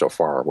announced so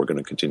far. We're going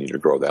to continue to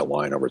grow that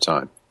line over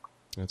time.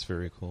 That's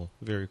very cool.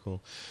 Very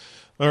cool.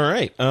 All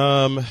right.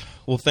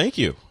 Well, thank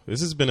you. This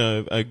has been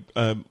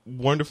a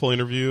wonderful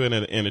interview and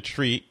a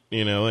treat.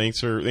 Thanks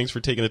for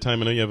taking the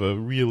time. I know you have a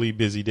really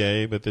busy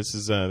day, but this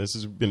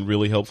has been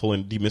really helpful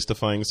in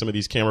demystifying some of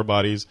these camera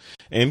bodies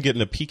and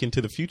getting a peek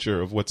into the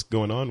future of what's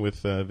going on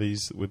with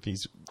these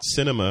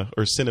cinema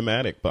or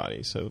cinematic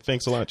bodies. So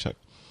thanks a lot, Chuck.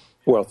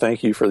 Well,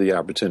 thank you for the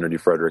opportunity,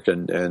 Frederick,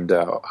 and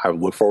I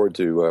look forward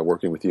to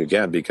working with you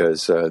again,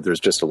 because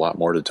there's just a lot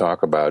more to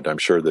talk about. I'm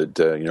sure that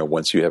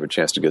once you have a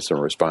chance to get some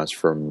response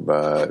from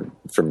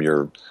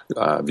your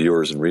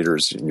viewers and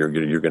readers, you're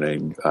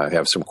going to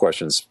have some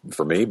questions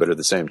for me. But at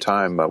the same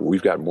time,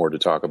 we've got more to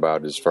talk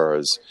about as far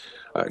as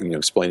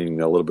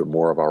explaining a little bit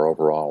more of our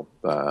overall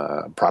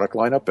product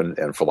lineup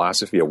and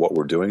philosophy of what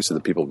we're doing, so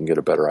that people can get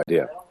a better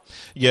idea.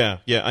 Yeah,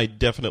 I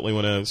definitely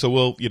want to. So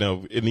we'll,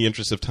 in the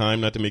interest of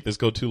time, not to make this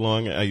go too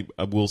long, I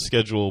will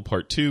schedule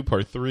part 2,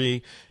 part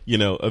 3,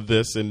 of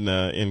this,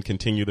 and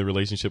continue the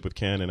relationship with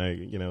Ken.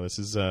 And this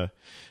is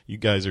you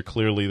guys are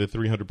clearly the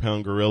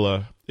 300-pound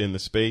gorilla in the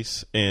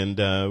space, and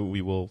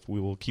we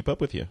will keep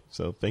up with you.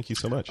 So thank you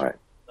so much. All right.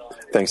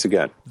 Thanks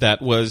again.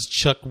 That was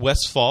Chuck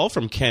Westfall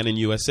from Canon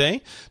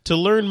USA. To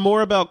learn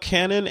more about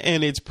Canon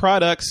and its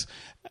products,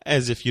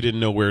 as if you didn't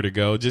know where to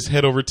go, just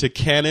head over to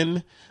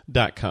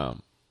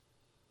Canon.com.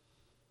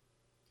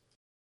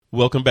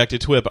 Welcome back to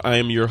TWIP. I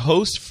am your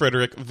host,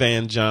 Frederick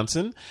Van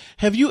Johnson.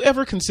 Have you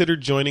ever considered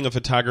joining a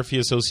photography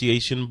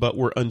association but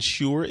were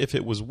unsure if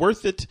it was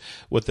worth it,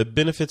 what the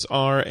benefits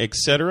are,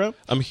 etc.?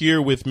 I'm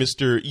here with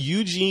Mr.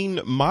 Eugene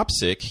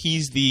Mopsik.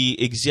 He's the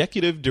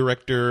executive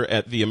director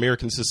at the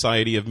American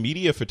Society of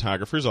Media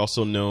Photographers,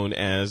 also known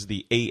as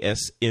the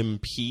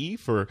ASMP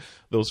for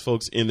those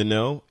folks in the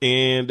know.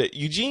 And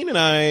Eugene and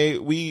I,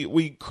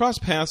 we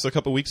crossed paths a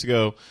couple weeks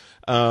ago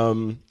at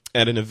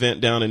an event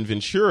down in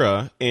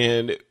Ventura,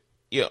 and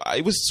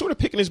I was sort of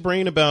picking his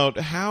brain about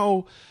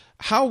how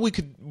we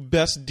could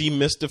best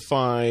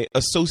demystify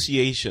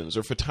associations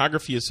or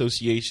photography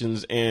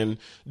associations, and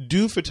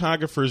do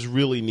photographers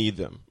really need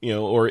them?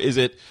 Or is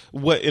it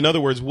in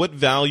other words, what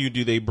value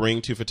do they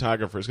bring to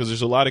photographers? Because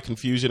there's a lot of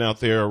confusion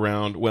out there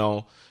around,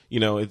 do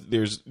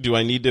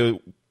I need to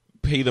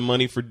pay the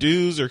money for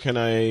dues, or can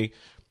I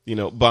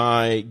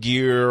buy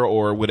gear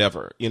or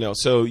whatever,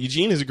 So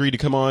Eugene has agreed to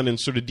come on and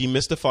sort of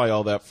demystify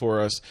all that for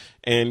us,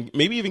 and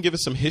maybe even give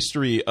us some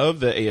history of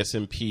the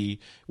ASMP,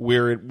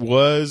 where it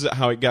was,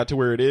 how it got to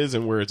where it is,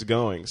 and where it's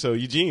going. So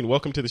Eugene,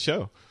 welcome to the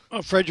show.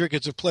 Oh, Frederick,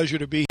 it's a pleasure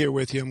to be here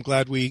with you. I'm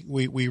glad we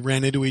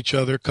ran into each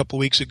other a couple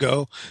weeks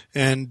ago,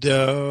 and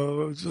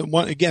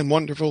again,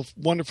 wonderful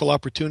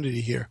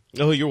opportunity here.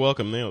 Oh, you're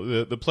welcome.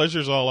 The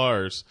pleasure's all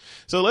ours.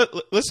 So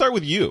let's start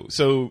with you.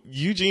 So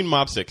Eugene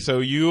Mopsik. So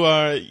you're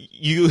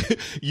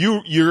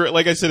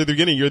like I said at the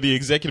beginning, you're the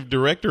executive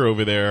director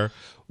over there.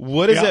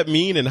 What does that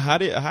mean, and how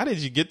did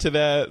you get to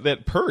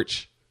that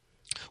perch?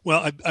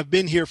 Well, I've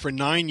been here for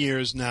 9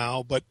 years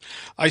now, but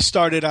I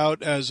started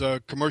out as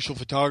a commercial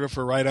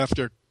photographer right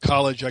after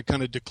college. I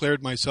kind of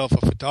declared myself a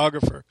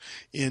photographer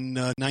in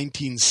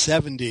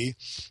 1970,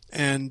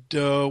 and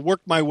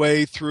worked my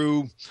way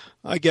through,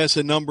 I guess,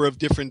 a number of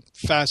different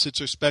facets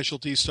or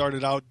specialties.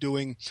 Started out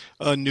doing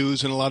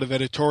news and a lot of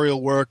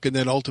editorial work, and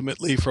then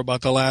ultimately for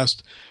about the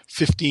last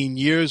 15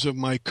 years of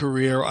my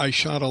career, I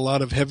shot a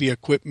lot of heavy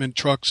equipment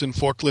trucks and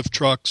forklift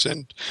trucks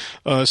and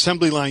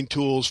assembly line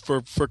tools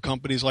for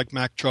companies like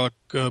Mack Truck,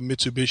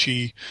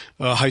 Mitsubishi,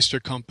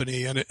 Heister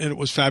Company, and it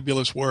was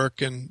fabulous work,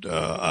 and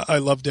I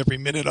loved every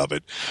minute of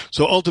it.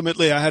 So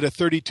ultimately, I had a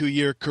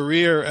 32-year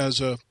career as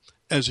a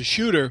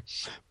shooter,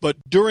 but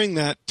during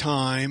that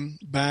time,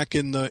 back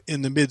in the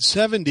mid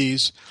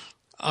 70s,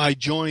 I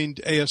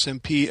joined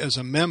ASMP as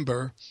a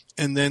member,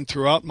 and then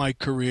throughout my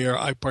career,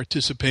 I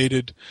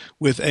participated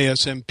with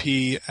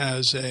ASMP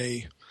as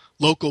a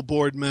local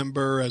board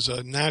member, as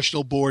a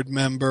national board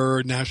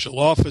member, national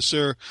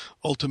officer,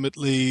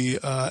 ultimately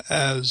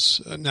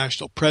as a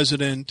national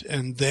president,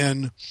 and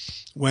then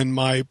when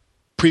my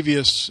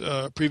previous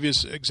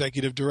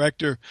executive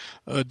director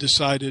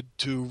decided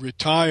to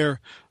retire,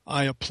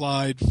 I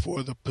applied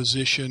for the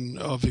position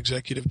of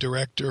executive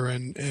director,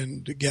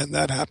 and again,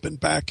 that happened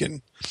back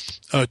in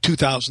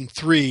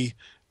 2003.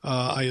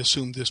 I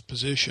assumed this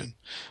position.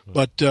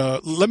 But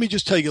let me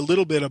just tell you a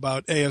little bit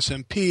about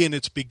ASMP and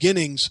its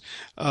beginnings.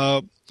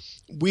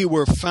 We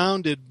were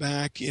founded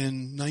back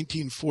in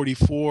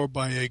 1944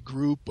 by a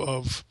group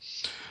of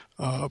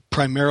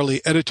primarily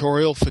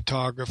editorial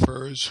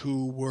photographers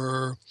who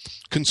were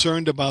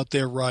concerned about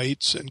their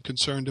rights and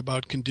concerned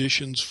about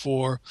conditions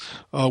for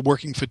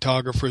working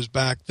photographers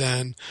back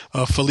then.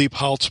 Philippe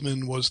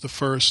Haltzman was the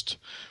first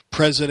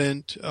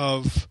president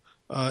of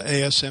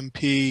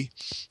ASMP.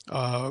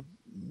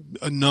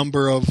 A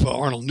number of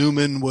Arnold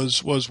Newman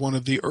was one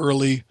of the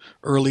early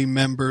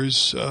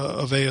members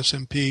of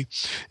ASMP,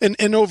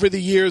 and over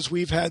the years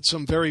we've had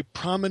some very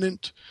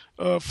prominent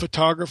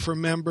photographer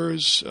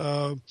members,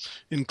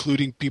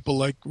 including people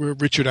like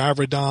Richard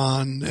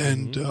Avedon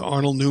and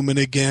Arnold Newman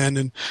again,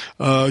 and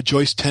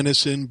Joyce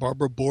Tennyson,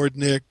 Barbara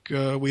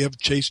Bordnick. We have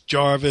Chase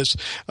Jarvis.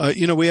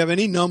 We have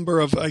any number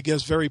of, I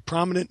guess, very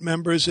prominent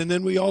members, and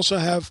then we also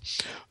have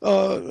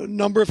a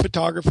number of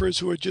photographers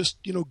who are just,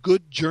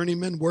 good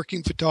journeyman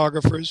working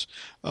photographers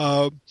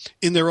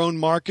in their own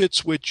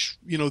markets, which,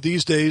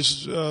 these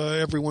days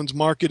everyone's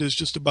market is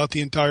just about the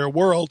entire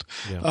world.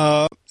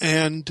 Yeah.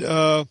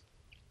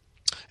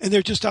 And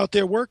they're just out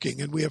there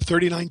working. And we have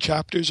 39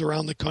 chapters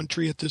around the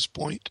country at this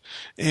point.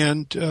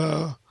 And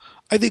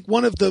I think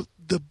one of the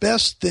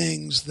best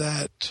things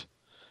that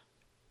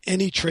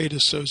any trade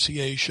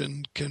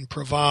association can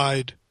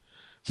provide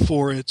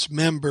for its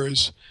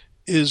members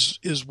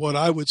is what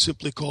I would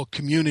simply call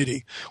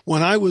community.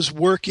 When I was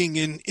working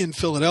in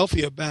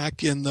Philadelphia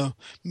back in the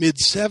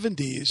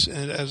mid-'70s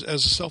and as a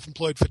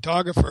self-employed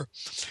photographer,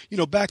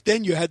 back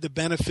then you had the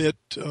benefit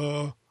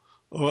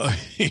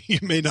you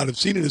may not have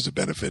seen it as a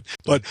benefit,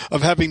 but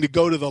of having to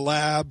go to the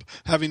lab,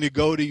 having to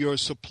go to your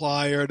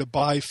supplier to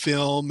buy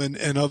film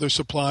and other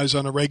supplies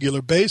on a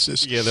regular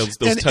basis. Yeah, those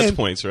touch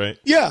points, right?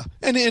 Yeah,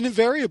 and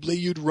invariably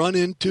you'd run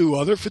into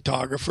other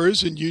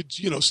photographers and you'd,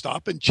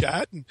 stop and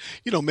chat, and,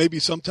 maybe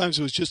sometimes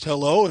it was just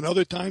hello, and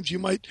other times you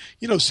might,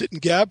 sit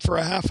and gab for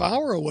a half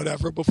hour or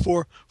whatever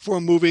before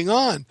moving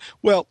on.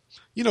 Well,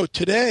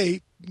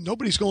 today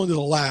nobody's going to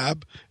the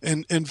lab,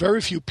 and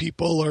very few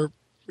people are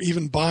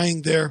even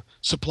buying their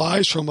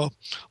supplies from a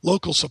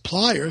local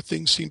supplier.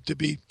 Things seem to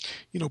be,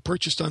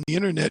 purchased on the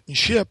internet and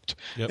shipped.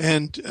 Yep.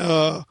 And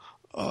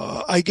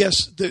I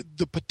guess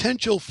the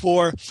potential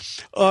for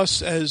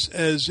us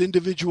as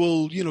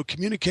individual,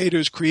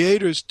 communicators,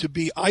 creators, to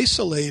be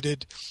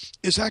isolated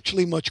is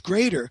actually much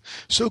greater.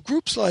 So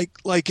groups like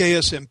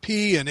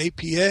ASMP and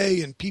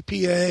APA and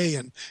PPA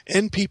and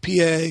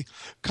NPPA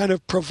kind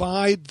of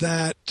provide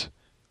that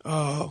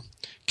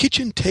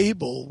kitchen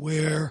table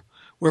where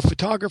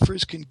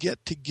photographers can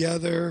get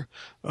together,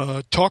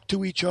 talk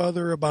to each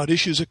other about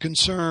issues of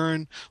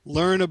concern,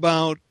 learn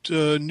about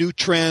new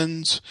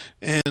trends,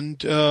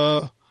 and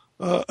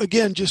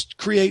again, just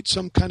create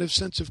some kind of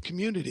sense of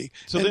community.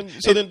 Then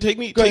take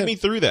me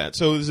through that.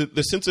 So is it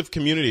the sense of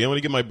community? I want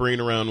to get my brain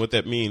around what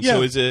that means. Yeah.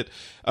 So is it,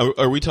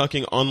 are we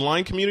talking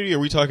online community? Are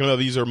we talking about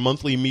these are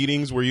monthly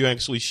meetings where you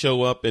actually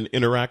show up and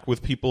interact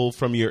with people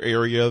from your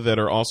area that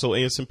are also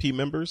ASMP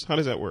members? How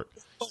does that work?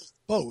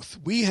 Both.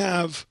 We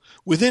have,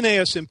 within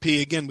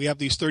ASMP, again, we have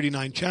these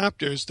 39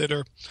 chapters that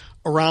are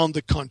around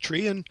the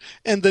country, and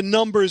the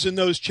numbers in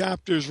those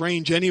chapters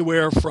range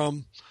anywhere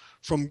from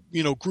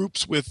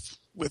groups with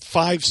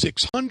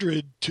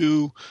 500-600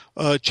 to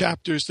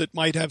chapters that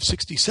might have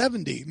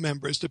 60-70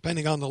 members,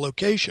 depending on the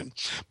location.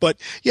 But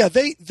yeah,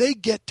 they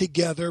get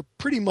together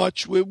pretty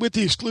much, with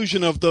the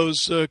exclusion of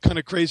those kind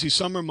of crazy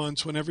summer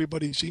months when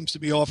everybody seems to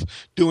be off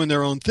doing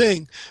their own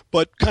thing.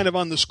 But kind of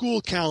on the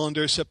school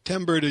calendar,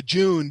 September to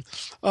June,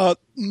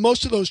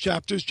 most of those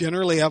chapters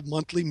generally have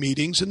monthly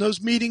meetings, and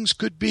those meetings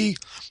could be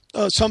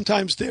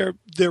sometimes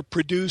they're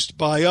produced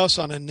by us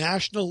on a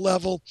national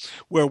level,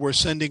 where we're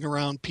sending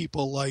around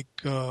people like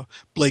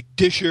Blake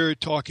Disher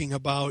talking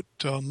about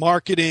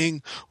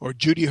marketing, or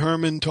Judy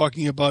Herman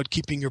talking about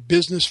keeping your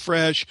business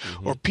fresh,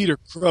 or Peter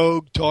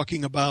Krogh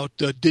talking about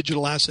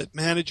digital asset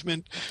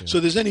management. Okay. So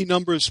there's any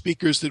number of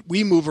speakers that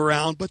we move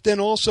around, but then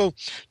also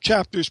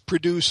chapters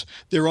produce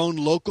their own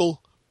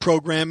local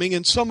programming,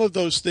 and some of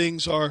those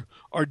things are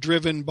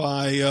driven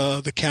by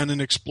the Canon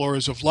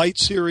Explorers of Light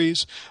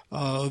series.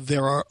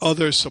 There are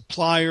other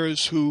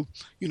suppliers who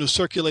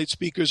circulate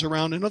speakers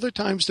around, and other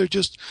times they're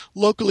just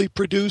locally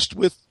produced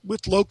with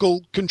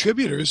local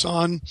contributors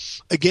on,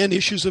 again,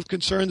 issues of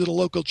concern to the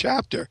local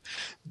chapter.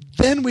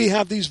 Then we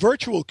have these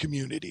virtual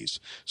communities.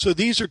 So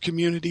these are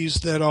communities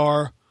that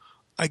are,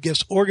 I guess,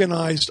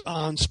 organized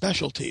on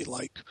specialty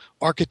like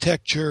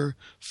architecture,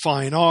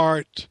 fine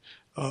art,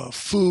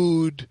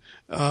 food,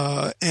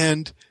 or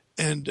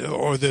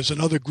there's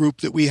another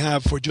group that we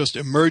have for just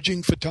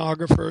emerging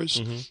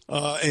photographers,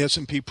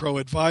 ASMP Pro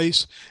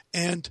Advice,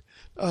 and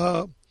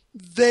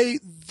they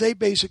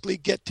basically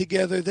get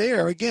together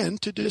there again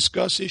to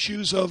discuss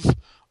issues of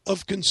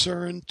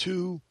concern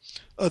to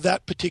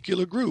that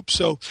particular group.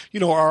 So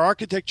our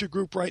architecture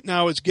group right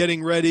now is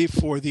getting ready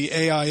for the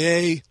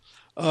AIA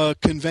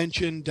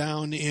convention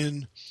down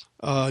in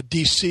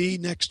DC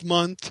next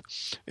month,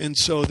 and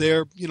so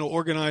they're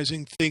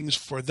organizing things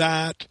for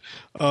that.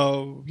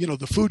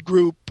 The food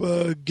group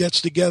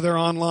gets together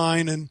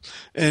online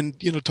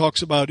and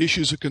talks about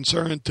issues of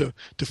concern to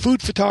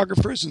food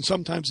photographers, and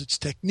sometimes it's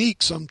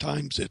technique,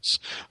 sometimes it's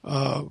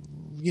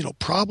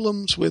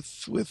problems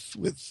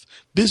with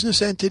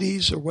business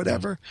entities or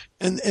whatever,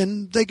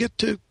 and they get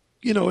to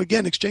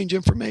again, exchange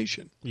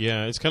information.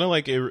 Yeah, it's kind of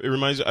like it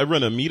reminds. I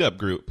run a meetup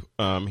group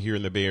here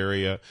in the Bay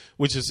Area,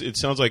 which is. It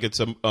sounds like it's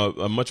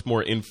a much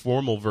more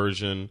informal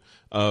version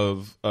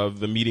of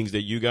the meetings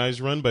that you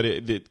guys run, but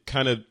it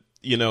kind of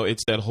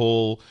it's that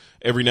whole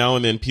every now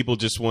and then people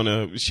just want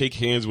to shake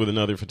hands with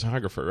another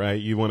photographer,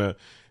 right? You want to.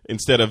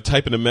 Instead of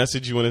typing a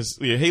message, you want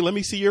to, hey, let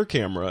me see your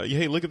camera.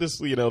 Hey, look at this,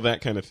 that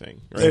kind of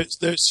thing. Right?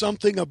 There's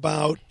something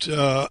about.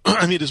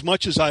 I mean, as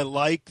much as I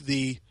like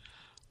the.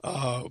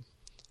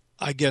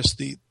 I guess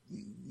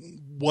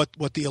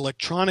what the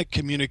electronic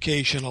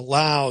communication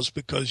allows,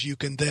 because you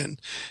can then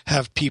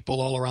have people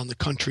all around the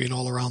country and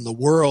all around the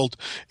world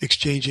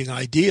exchanging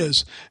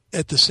ideas.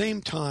 At the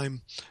same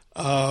time,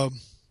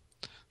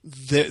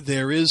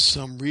 there is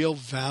some real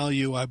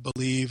value, I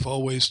believe,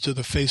 always to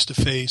the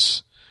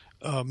face-to-face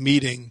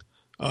meeting.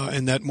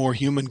 And that more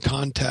human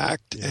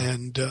contact,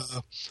 and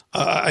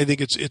I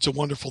think it's a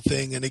wonderful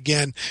thing. And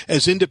again,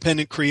 as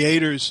independent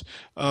creators,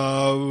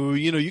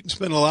 you can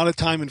spend a lot of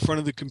time in front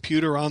of the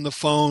computer, on the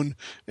phone,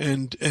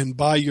 and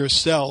by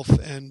yourself,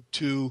 and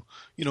to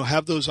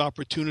have those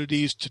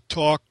opportunities to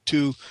talk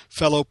to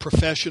fellow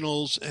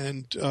professionals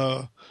and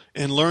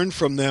learn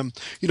from them.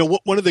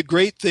 One of the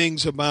great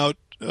things about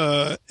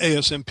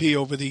ASMP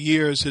over the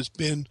years has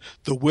been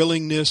the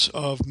willingness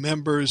of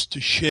members to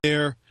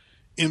share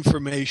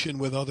information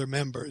with other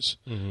members.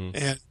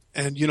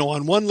 And you know,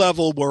 on one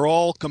level, we're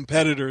all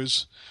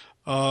competitors.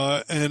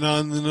 And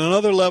on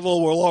another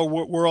level,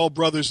 we're all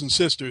brothers and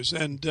sisters.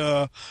 And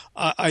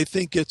I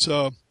think it's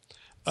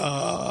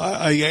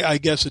I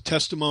guess a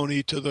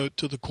testimony to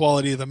the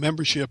quality of the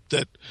membership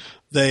that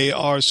they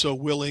are so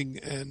willing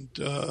and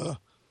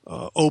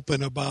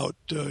open about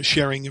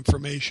sharing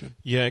information.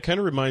 Yeah, it kind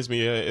of reminds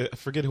me. I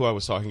forget who I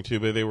was talking to,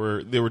 but they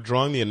were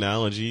drawing the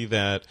analogy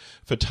that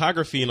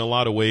photography, in a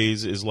lot of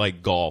ways, is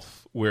like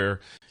golf, where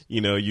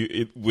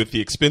with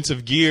the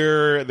expensive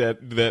gear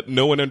that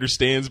no one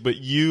understands but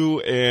you,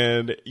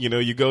 and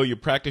you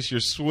practice your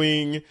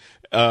swing,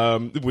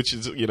 which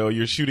is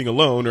you're shooting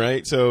alone,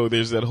 right? So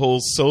there's that whole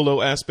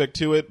solo aspect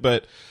to it.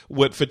 But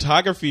what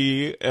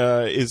photography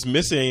is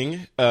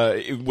missing,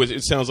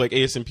 it sounds like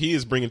ASMP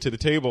is bringing to the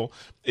table,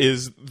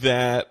 is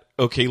that,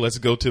 okay, let's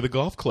go to the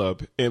golf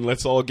club and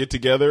let's all get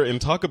together and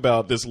talk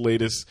about this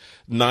latest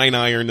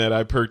 9-iron that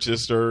I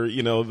purchased, or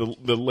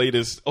the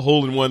latest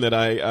hole-in-one that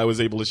I was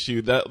able to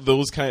shoot.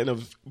 Those kind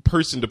of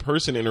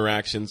person-to-person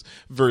interactions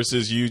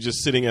versus you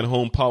just sitting at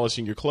home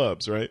polishing your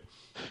clubs, right?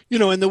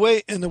 And the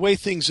way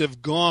things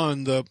have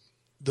gone the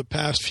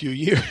past few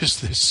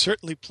years, there's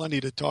certainly plenty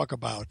to talk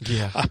about.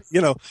 Yeah.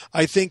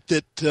 I think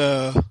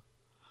that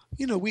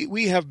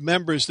we have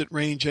members that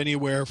range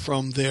anywhere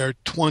from their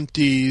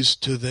 20s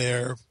to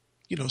their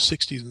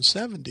 60s and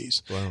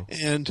 70s. Wow.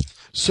 And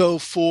so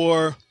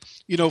for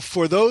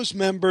those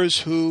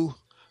members who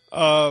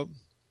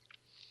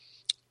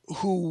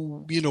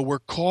were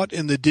caught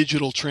in the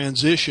digital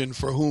transition,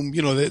 for whom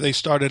they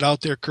started out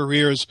their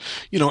careers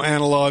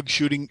analog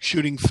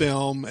shooting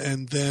film,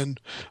 and then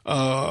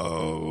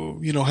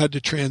had to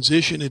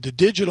transition into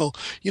digital.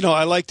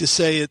 I like to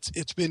say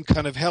it's been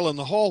kind of hell in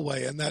the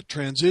hallway in that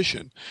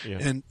transition. Yeah.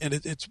 And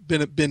it's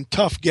been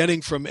tough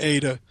getting from A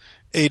to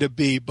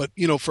B, but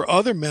for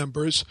other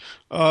members,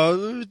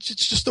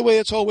 it's just the way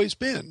it's always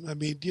been. I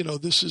mean,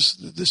 this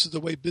is the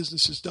way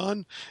business is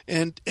done,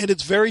 and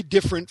it's very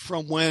different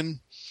from when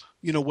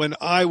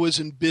I was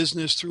in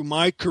business through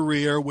my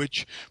career,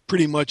 which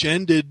pretty much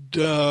ended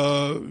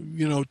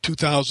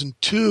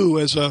 2002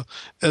 as a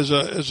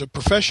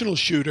professional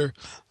shooter.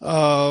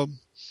 I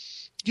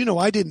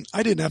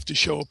didn't have to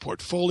show a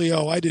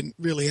portfolio. I didn't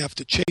really have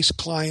to chase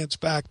clients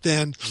back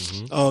then.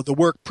 The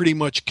work pretty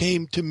much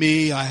came to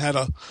me.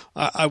 I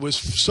was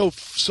so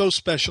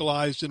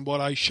specialized in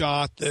what I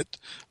shot that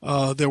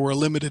there were a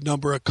limited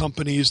number of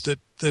companies that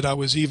I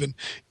was even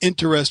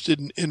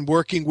interested in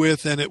working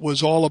with, and it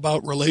was all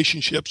about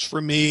relationships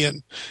for me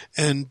and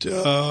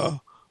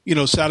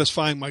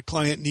satisfying my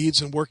client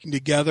needs and working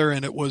together.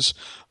 And it was,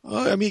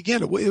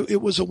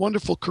 it was a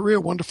wonderful career,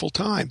 wonderful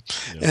time.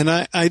 Yeah. And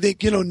I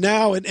think,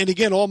 now, and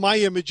again, all my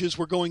images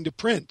were going to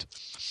print.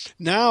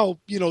 Now,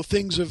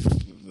 things have,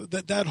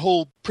 that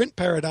whole print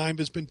paradigm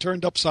has been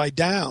turned upside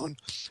down.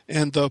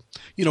 And the,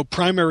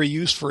 primary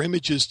use for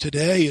images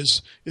today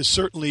is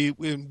certainly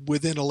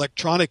within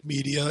electronic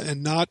media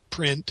and not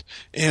print.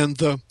 And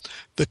the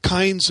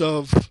kinds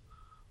of,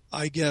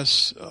 I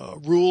guess,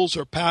 rules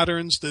or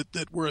patterns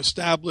that were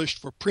established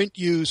for print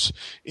use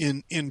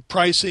in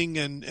pricing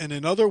and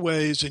in other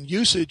ways and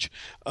usage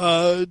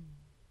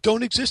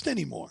don't exist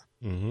anymore.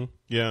 Mm-hmm.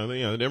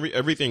 Yeah,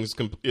 everything is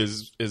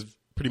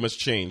pretty much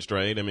changed,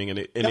 right? I mean, and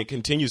it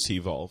continues to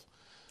evolve.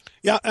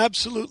 Yeah,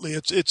 absolutely.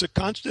 It's a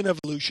constant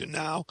evolution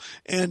now,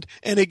 and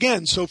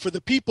again, so for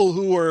the people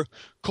who are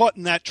caught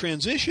in that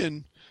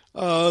transition,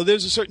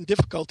 there's a certain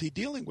difficulty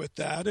dealing with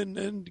that,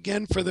 and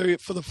again, for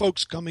the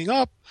folks coming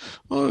up,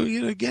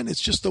 again,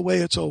 it's just the way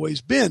it's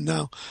always been.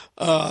 Now,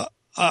 I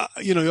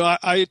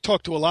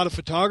talk to a lot of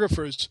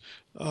photographers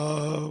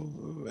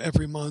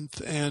every month,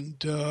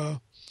 and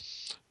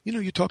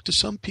you talk to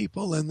some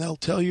people, and they'll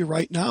tell you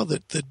right now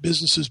that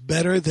business is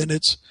better than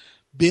it's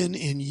been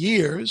in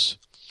years,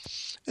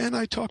 and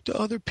I talk to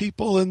other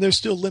people, and they're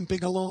still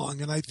limping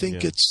along, and I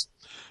think it's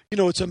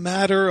a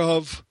matter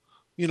of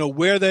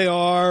where they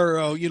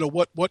are,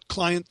 what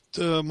client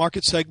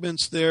market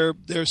segments they're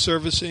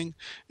servicing,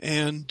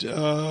 and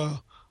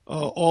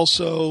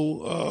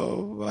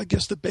also, I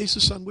guess, the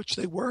basis on which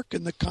they work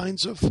and the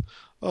kinds of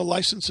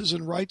licenses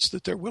and rights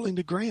that they're willing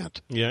to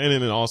grant. Yeah,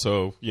 and then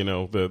also,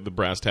 the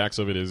brass tacks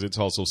of it is it's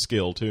also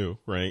skill too,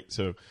 right?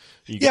 So,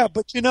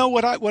 but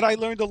what I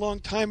learned a long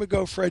time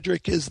ago,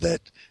 Frederick, is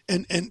that,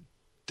 and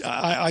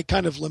I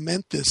kind of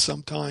lament this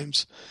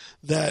sometimes,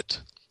 that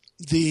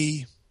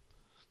the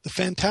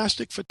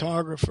fantastic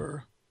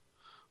photographer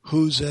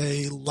who's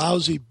a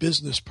lousy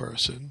business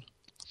person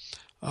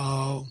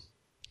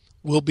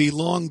will be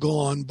long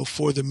gone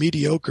before the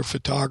mediocre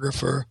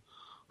photographer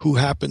who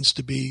happens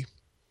to be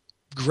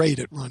great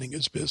at running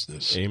his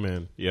business.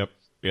 Amen. Yep.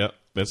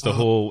 That's the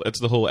whole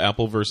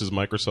Apple versus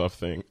Microsoft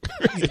thing.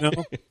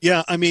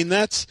 Yeah. I mean,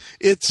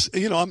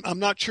 I'm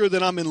not sure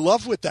that I'm in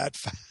love with that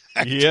fact.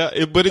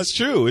 Yeah, but it's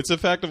true. It's a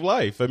fact of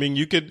life. I mean,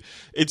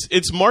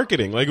 it's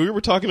marketing. Like we were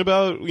talking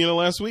about,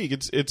 last week.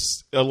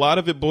 It's a lot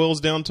of it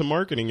boils down to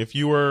marketing. If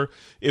you are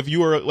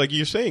like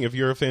you're saying, if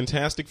you're a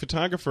fantastic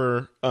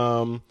photographer,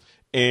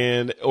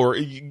 or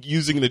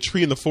using the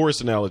tree in the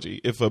forest analogy,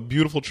 if a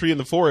beautiful tree in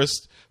the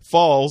forest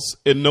falls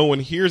and no one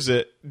hears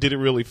it, did it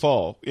really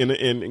fall?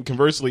 And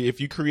conversely, if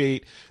you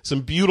create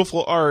some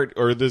beautiful art,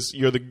 or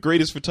you're the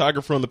greatest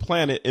photographer on the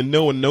planet and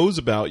no one knows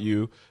about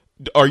you,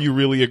 are you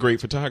really a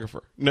great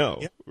photographer? No,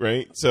 yep.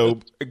 Right?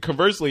 So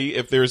conversely,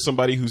 if there's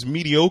somebody who's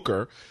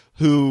mediocre,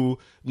 who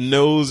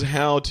knows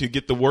how to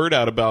get the word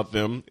out about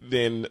them,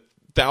 then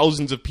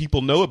thousands of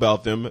people know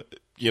about them.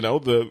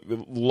 The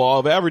law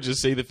of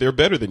averages say that they're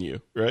better than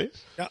you, right?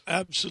 Yeah,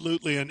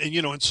 absolutely. And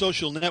in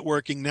social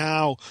networking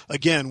now,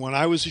 again, when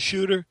I was a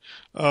shooter,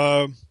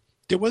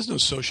 there was no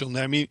social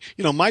net. I mean,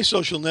 my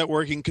social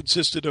networking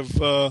consisted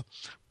of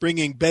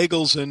bringing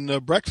bagels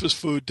and breakfast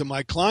food to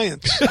my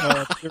clients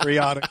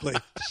periodically.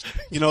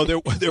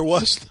 There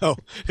was no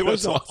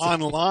awesome.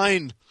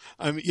 Online.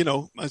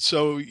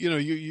 So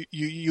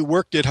you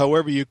worked it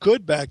however you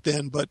could back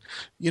then, but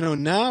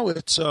now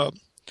it's.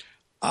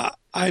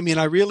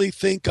 I really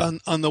think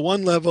on the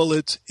one level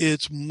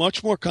it's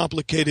much more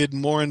complicated,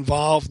 more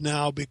involved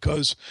now,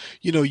 because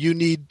you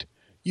need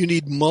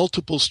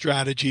multiple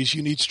strategies.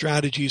 You need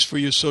strategies for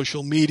your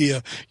social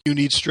media. You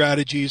need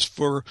strategies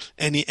for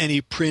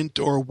any print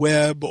or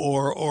web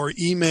or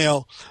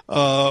email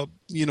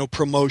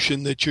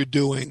promotion that you're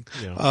doing.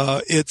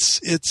 Yeah.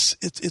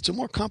 It's a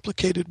more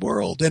complicated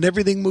world, and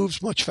everything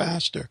moves much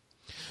faster.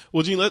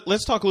 Well, Gene,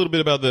 let's talk a little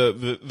bit about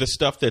the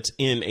stuff that's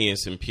in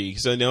ASMP,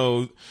 because I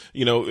know,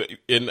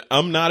 and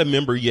I'm not a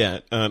member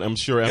yet, and I'm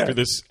sure after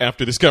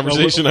this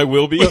conversation I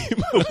will be.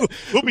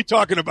 We'll be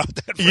talking about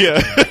that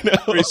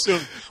very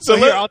soon.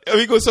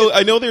 So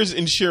I know there's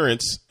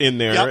insurance in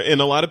there, yep. And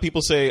a lot of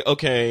people say,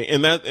 okay,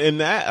 and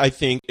that I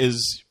think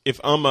is, if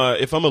I'm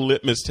a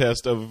litmus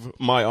test of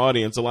my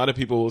audience, a lot of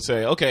people will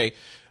say, okay,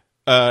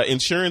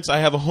 insurance, I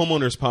have a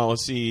homeowner's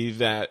policy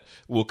that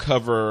will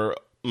cover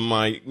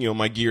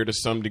my gear to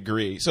some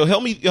degree. So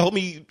help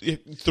me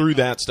through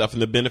that stuff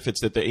and the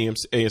benefits that the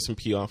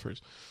ASMP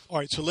offers. All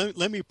right, so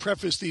let me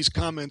preface these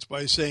comments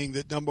by saying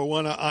that, number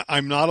one,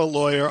 I'm not a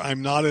lawyer,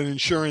 I'm not an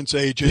insurance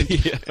agent,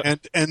 yeah.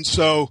 and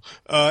so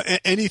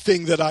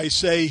anything that I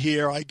say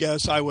here, I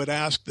guess I would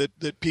ask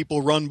that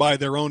people run by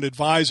their own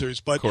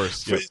advisors. But of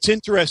course, yep. It's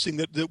interesting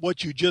that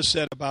what you just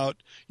said about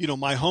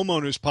my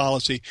homeowner's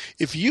policy.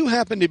 If you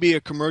happen to be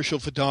a commercial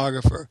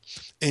photographer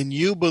and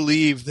you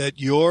believe that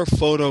your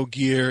photo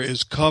gear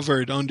is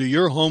covered under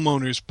your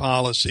homeowner's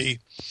policy,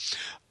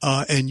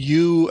 and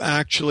you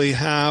actually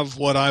have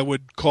what I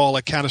would call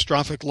a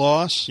catastrophic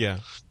loss, yeah.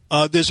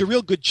 There's a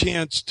real good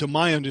chance, to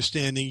my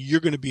understanding, you're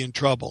going to be in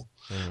trouble.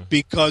 Mm.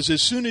 Because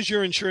as soon as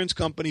your insurance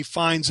company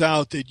finds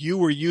out that you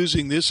were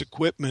using this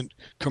equipment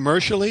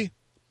commercially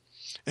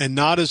and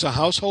not as a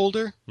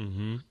householder,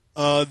 mm-hmm.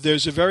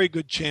 There's a very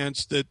good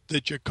chance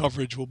that your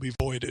coverage will be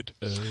voided.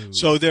 Oh.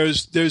 So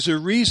there's a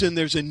reason,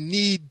 there's a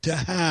need to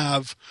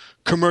have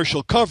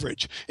commercial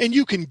coverage. And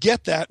you can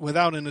get that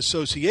without an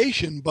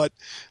association, but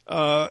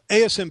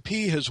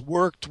ASMP has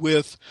worked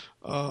with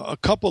a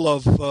couple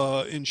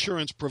of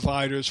insurance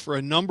providers for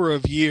a number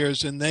of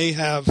years, and they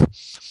have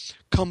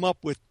come up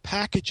with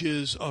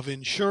packages of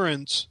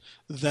insurance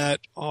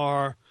that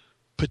are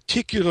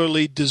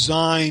particularly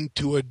designed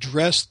to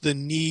address the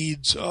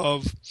needs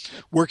of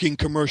working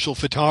commercial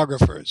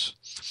photographers.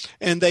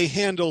 And they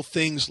handle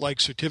things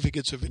like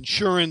certificates of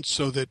insurance,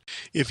 so that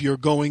if you're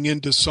going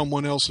into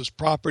someone else's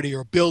property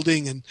or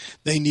building and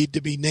they need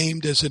to be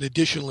named as an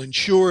additional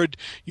insured,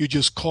 you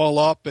just call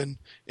up and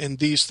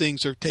these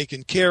things are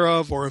taken care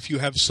of. Or if you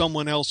have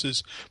someone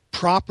else's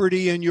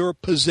property in your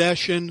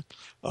possession,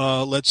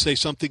 let's say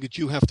something that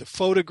you have to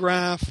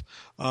photograph,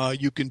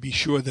 you can be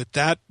sure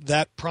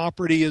that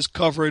property is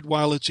covered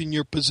while it's in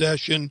your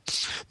possession.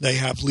 They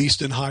have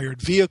leased and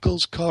hired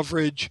vehicles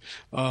coverage.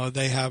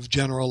 They have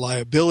general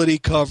liability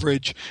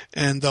coverage,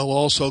 and they'll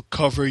also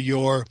cover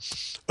your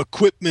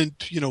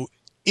equipment,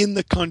 in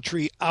the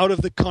country, out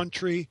of the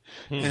country.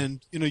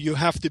 And, you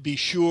have to be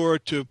sure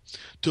to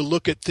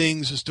look at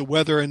things as to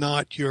whether or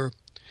not your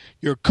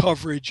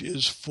coverage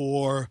is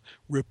for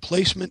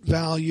replacement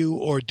value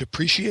or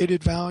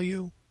depreciated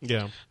value.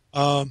 Yeah.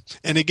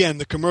 And again,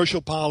 the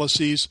commercial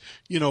policies,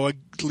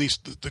 at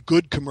least the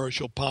good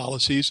commercial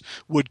policies,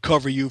 would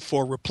cover you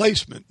for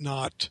replacement,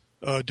 not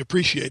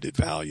depreciated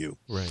value.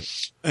 Right.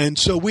 And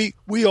so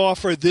we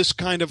offer this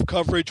kind of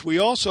coverage. We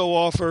also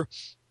offer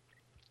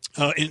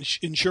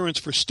insurance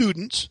for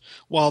students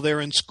while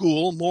they're in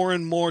school. More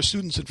and more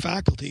students and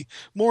faculty,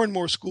 more and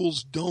more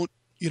schools don't,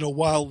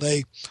 while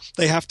they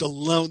have to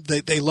loan,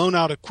 they loan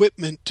out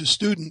equipment to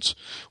students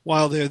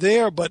while they're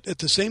there, but at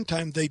the same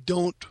time, they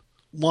don't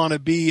want to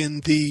be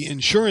in the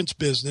insurance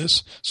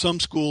business.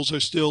 Some schools are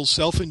still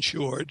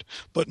self-insured,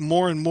 but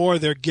more and more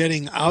they're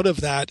getting out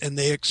of that, and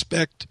they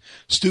expect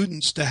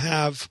students to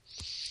have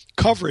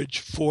coverage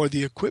for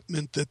the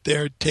equipment that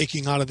they're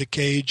taking out of the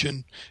cage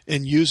and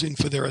using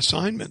for their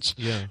assignments.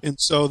 Yeah. And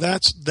so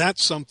that's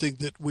something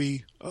that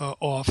we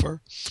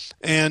offer.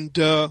 And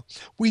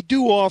we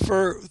do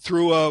offer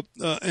through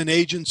an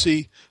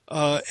agency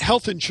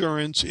health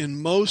insurance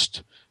in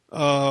most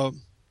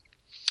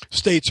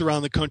states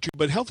around the country.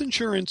 But health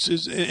insurance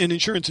and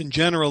insurance in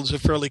general is a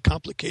fairly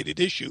complicated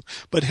issue.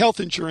 But health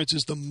insurance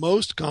is the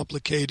most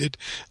complicated,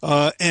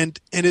 and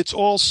it's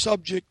all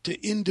subject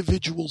to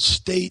individual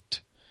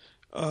state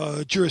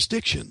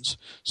jurisdictions.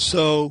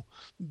 So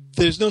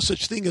there's no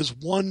such thing as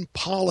one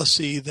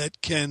policy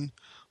that can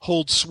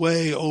hold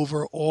sway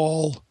over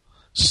all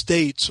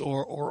states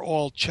or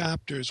all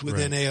chapters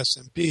within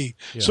ASMP.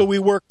 Yeah. So we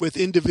work with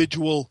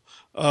individual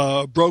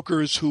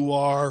brokers who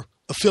are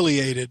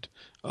affiliated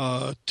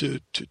to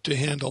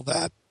handle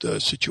that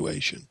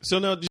situation. So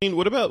now, Gene,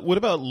 what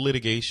about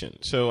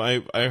litigation? So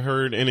I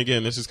heard, and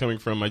again, this is coming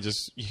from my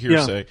just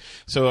hearsay. Yeah.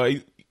 So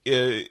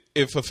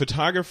if a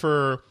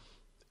photographer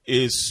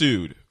is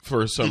sued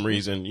for some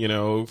reason,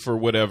 for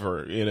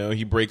whatever,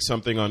 he breaks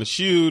something on a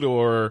shoot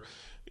or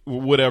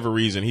whatever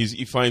reason,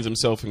 he finds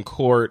himself in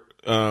court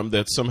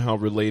that's somehow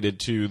related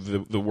to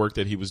the work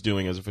that he was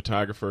doing as a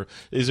photographer.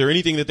 Is there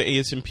anything that the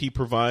ASMP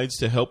provides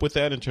to help with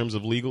that in terms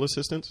of legal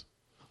assistance?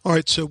 All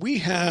right, so we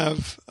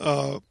have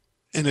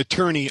an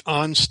attorney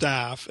on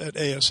staff at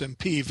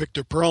ASMP,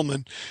 Victor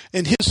Perlman,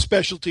 and his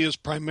specialty is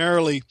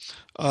primarily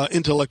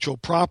intellectual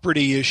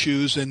property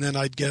issues, and then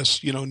I'd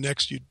guess,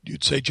 next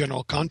you'd say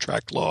general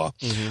contract law.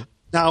 Mm-hmm.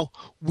 Now,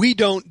 we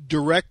don't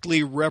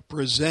directly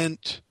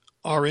represent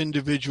our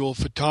individual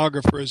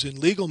photographers in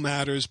legal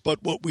matters,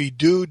 but what we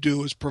do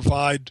is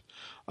provide,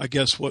 I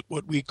guess, what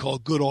we call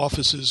good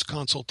offices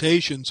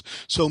consultations.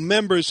 So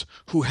members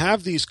who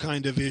have these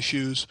kind of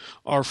issues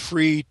are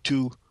free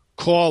to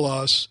call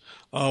us.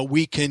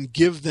 We can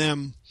give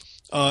them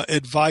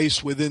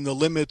advice within the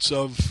limits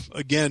of,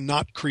 again,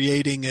 not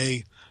creating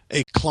a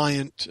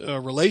client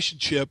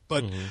relationship.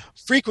 But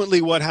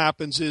frequently what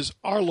happens is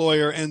our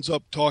lawyer ends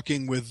up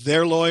talking with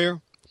their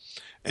lawyer,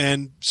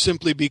 and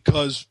simply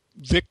because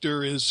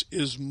Victor is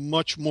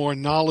much more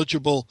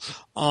knowledgeable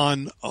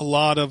on a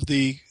lot of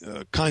the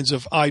kinds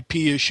of IP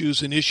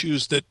issues and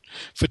issues that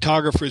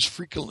photographers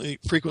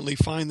frequently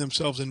find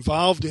themselves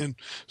involved in,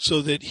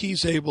 so that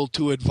he's able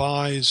to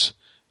advise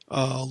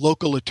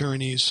local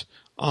attorneys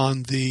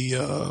on the,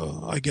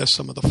 I guess,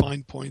 some of the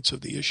fine points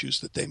of the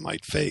issues that they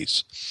might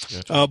face.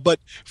 Gotcha. But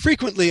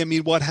frequently,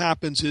 what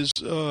happens is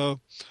a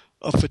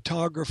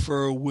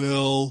photographer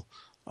will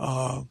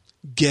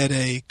get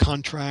a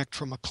contract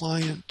from a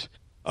client,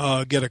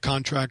 get a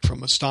contract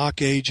from a stock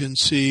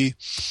agency,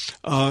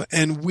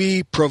 and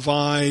we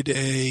provide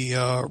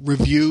a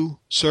review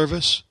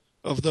service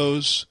of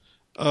those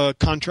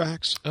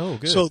contracts. Oh,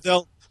 good.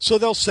 So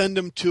they'll send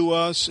them to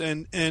us,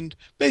 and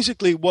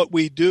basically what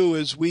we do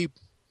is we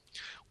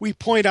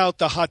point out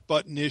the hot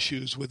button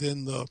issues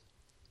within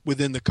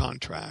the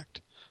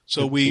contract.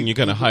 So and you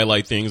kind of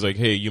highlight things like,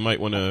 hey, you might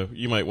want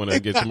to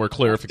get some more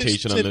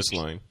clarification on this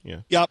line.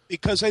 Yeah,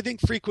 because I think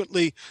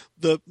frequently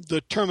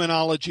the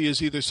terminology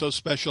is either so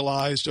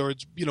specialized or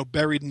it's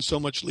buried in so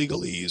much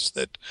legalese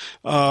that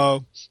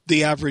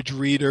the average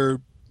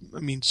reader,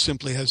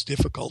 simply has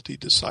difficulty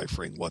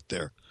deciphering what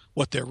they're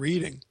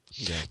reading.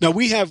 Yeah. Now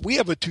we have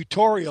a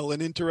tutorial,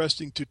 an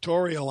interesting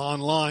tutorial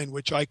online,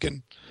 which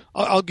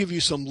I'll give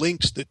you some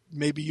links that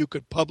maybe you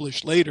could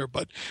publish later.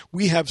 But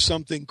we have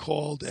something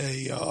called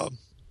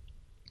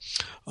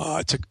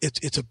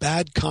it's a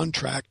bad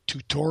contract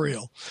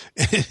tutorial.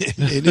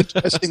 And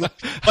interesting.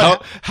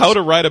 How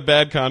to write a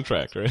bad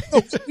contract, right?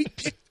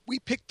 We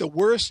picked the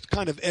worst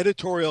kind of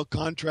editorial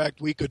contract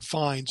we could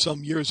find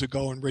some years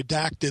ago and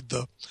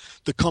redacted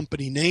the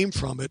company name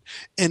from it.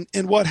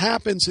 And what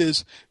happens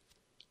is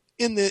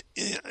on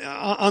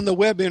the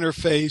web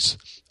interface,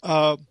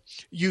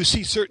 you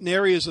see certain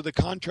areas of the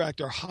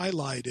contract are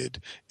highlighted,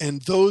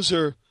 and those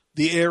are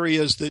the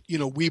areas that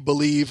we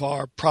believe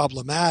are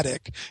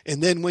problematic.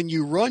 And then when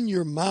you run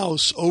your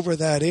mouse over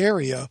that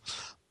area,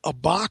 a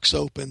box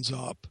opens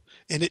up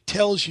and it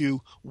tells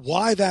you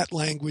why that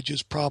language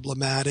is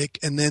problematic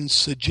and then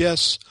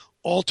suggests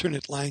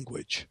alternate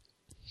language.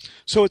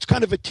 So it's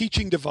kind of a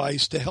teaching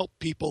device to help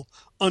people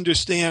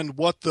understand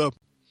what the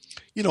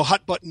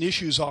hot button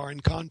issues are in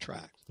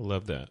contract. I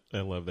love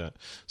that.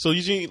 So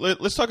Eugene,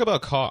 let's talk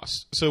about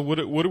costs. So what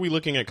are we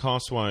looking at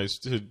cost-wise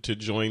to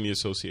join the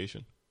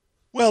association?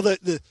 Well,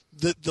 the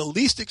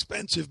least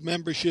expensive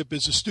membership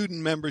is a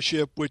student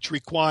membership, which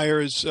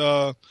requires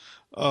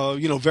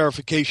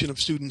verification of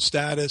student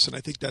status, and I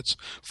think that's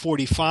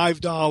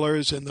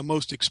 $45. And the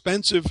most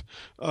expensive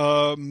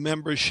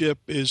membership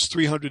is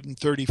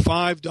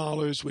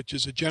 $335, which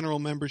is a general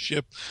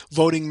membership,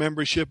 voting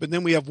membership, and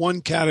then we have one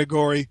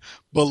category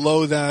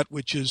below that,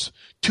 which is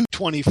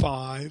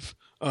 $225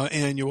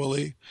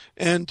 annually.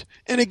 And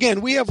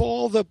again, we have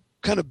all the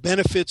kind of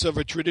benefits of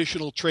a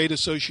traditional trade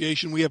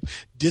association. We have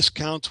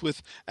discounts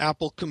with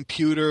Apple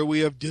Computer. We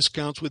have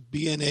discounts with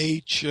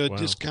B&H, wow.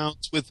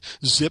 Discounts with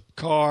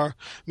Zipcar.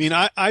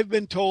 I've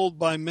been told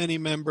by many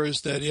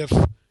members that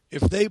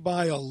if they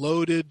buy a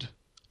loaded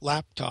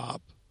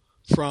laptop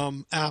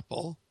from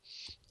Apple,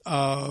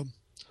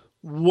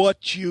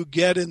 what you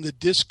get in the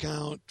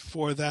discount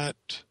for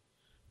that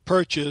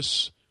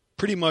purchase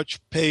pretty much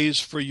pays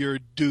for your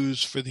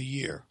dues for the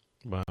year.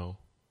 Wow.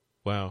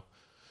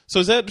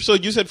 So so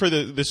you said for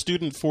the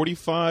student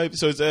 45.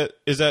 So is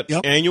that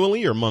Yep.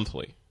 annually or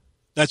monthly?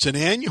 That's an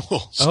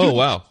annual. Oh,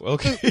 wow.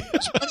 Okay.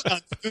 It's on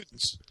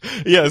students.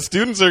 Yeah,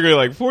 students are going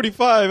like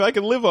 45. I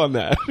can live on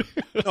that.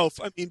 No,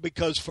 I mean,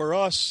 because for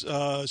us,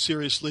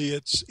 seriously,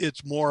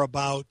 it's more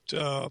about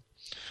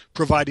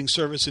providing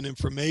service and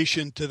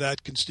information to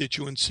that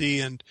constituency,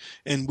 and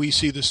we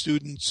see the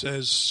students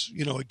as,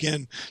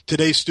 again,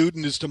 today's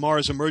student is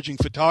tomorrow's emerging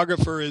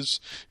photographer, is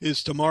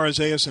tomorrow's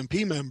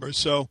ASMP member.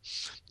 So,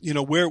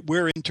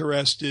 we're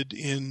interested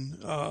in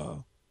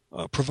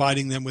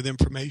providing them with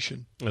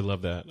information. I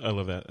love that.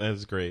 That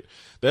is great.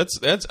 That's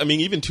I mean,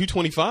 even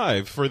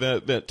 $225 for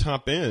that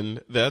top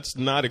end, that's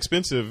not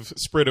expensive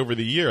spread over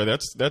the year.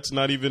 That's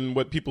not even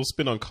what people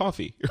spend on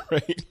coffee,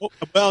 right?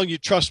 Well, you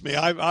trust me.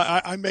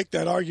 I make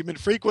that argument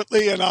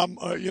frequently, and I'm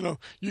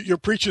you're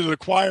preaching to the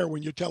choir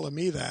when you're telling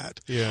me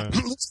that. Yeah.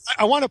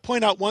 I want to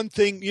point out one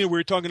thing. We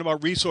were talking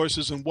about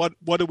resources and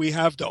what do we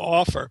have to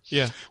offer.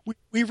 Yeah.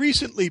 We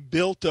recently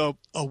built a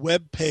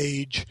web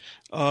page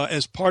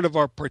as part of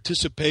our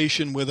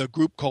participation with a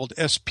group called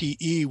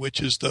SPE,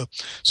 which is the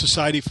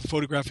Society for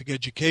Photographic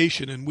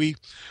Education, and we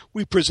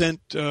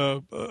present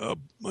a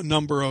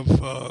number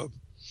of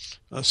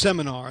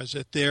seminars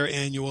at their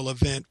annual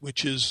event,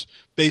 which is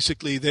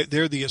basically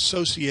they're the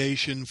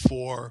association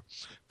for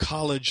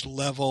college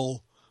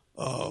level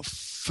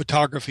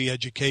photography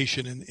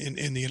education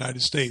in the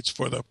United States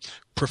for the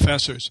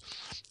professors,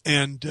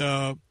 and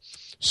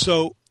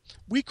so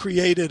we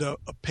created a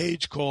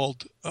page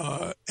called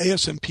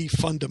ASMP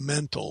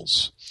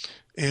Fundamentals,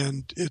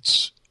 and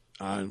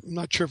I'm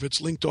not sure if it's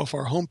linked off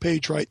our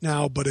homepage right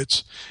now, but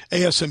it's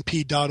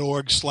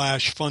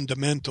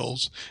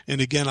asmp.org/fundamentals. And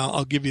again,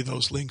 I'll give you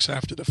those links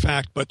after the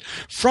fact. But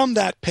from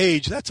that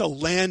page, that's a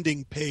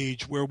landing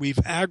page where we've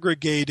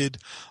aggregated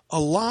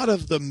a lot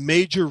of the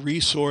major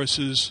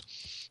resources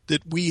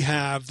that we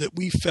have that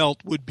we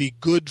felt would be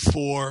good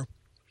for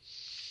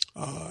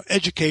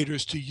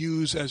educators to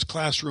use as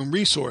classroom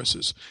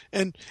resources.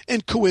 And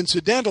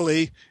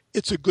coincidentally,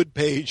 it's a good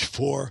page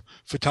for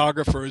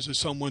photographers or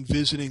someone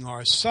visiting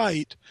our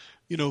site,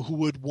 who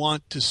would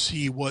want to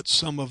see what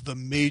some of the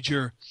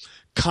major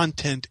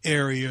content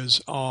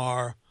areas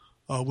are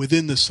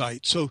within the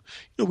site. So,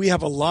 we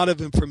have a lot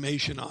of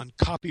information on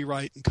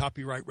copyright and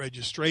copyright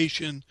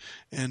registration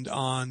and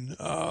on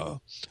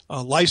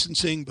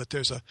licensing, but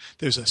there's a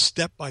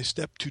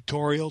step-by-step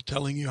tutorial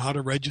telling you how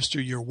to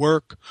register your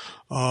work.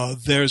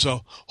 There's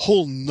a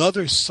whole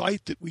nother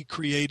site that we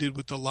created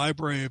with the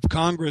Library of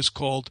Congress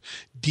called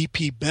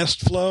DP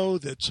Best Flow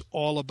that's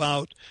all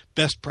about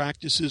best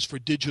practices for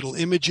digital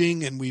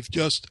imaging, and we've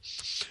just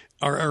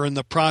are in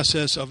the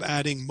process of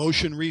adding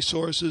motion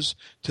resources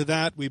to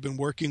that. We've been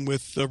working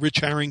with Rich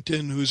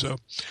Harrington, who's a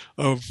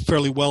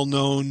fairly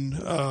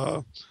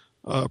well-known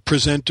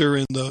presenter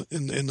in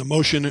the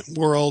motion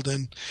world,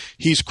 and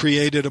he's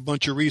created a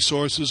bunch of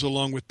resources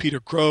along with Peter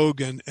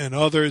Krogh and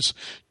others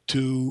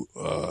to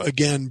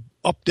again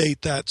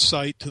update that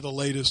site to the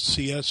latest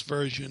CS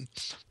version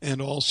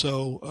and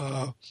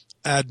also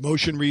add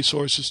motion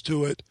resources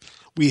to it.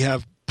 We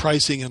have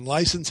pricing and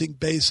licensing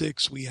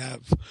basics. We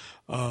have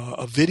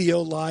a video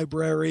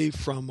library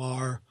from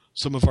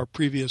some of our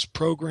previous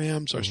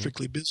programs, our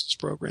Strictly Business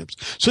programs.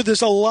 So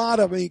there's a lot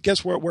of,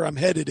 guess where I'm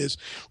headed is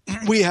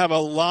we have a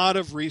lot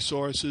of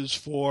resources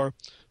for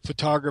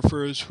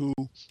photographers who,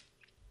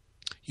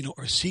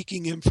 are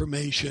seeking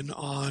information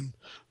on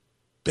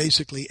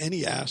basically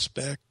any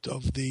aspect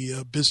of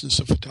the business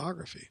of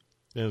photography.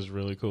 That is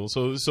really cool.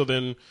 So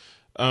then,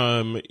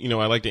 I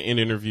like to end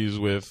interviews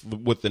with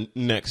what the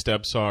next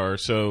steps are.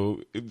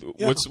 So,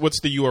 what's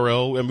the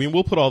URL? I mean,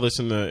 we'll put all this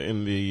in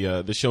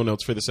the show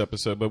notes for this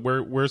episode. But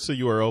where's the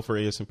URL for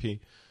ASMP?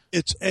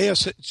 It's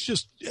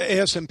just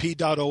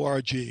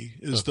asmp.org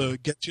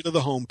gets you to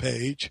the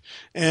homepage.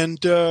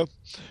 And,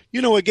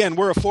 again,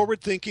 we're a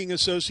forward-thinking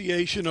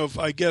association of,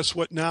 I guess,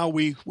 what now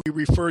we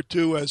refer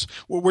to as,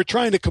 we're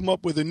trying to come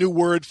up with a new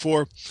word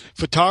for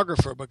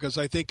photographer, because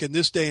I think in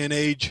this day and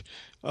age,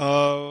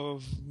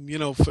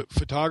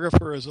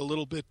 photographer is a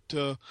little bit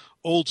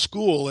old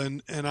school,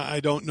 and I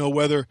don't know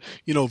whether,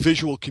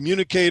 visual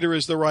communicator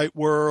is the right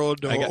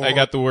word. I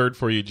got the word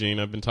for you, Gene.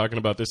 I've been talking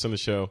about this on the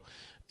show.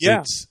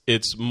 Yeah.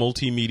 It's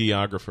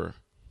multimediographer.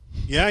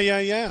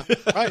 Yeah.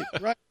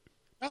 Right.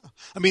 Yeah.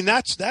 I mean,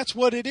 that's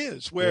what it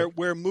is.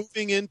 We're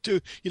moving into,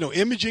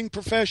 imaging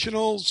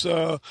professionals,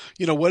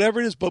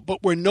 whatever it is, but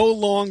we're no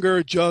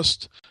longer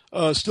just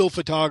still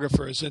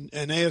photographers. And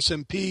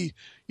ASMP,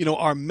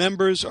 our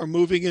members are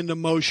moving into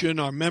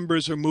motion. Our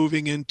members are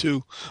moving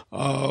into,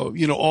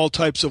 all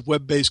types of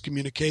web-based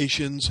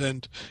communications,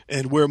 and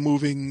we're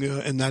moving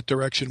in that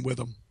direction with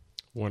them.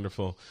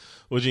 Wonderful.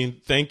 Well, Gene,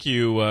 thank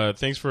you.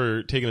 Thanks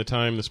for taking the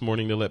time this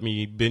morning to let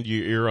me bend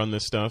your ear on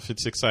this stuff.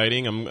 It's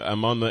exciting.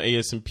 I'm on the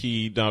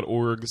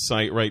asmp.org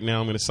site right now.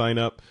 I'm going to sign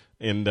up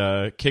and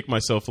kick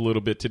myself a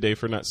little bit today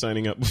for not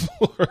signing up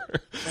before.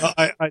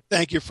 I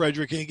thank you,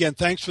 Frederick. And again,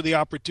 thanks for the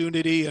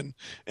opportunity, and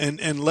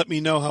let me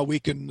know how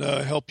we can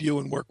help you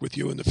and work with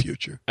you in the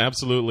future.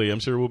 Absolutely. I'm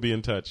sure we'll be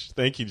in touch.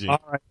 Thank you, Gene.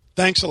 All right.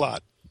 Thanks a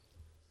lot.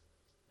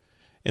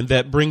 And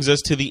that brings us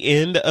to the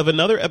end of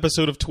another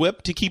episode of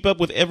TWIP. To keep up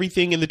with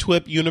everything in the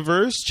TWIP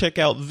universe, check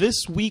out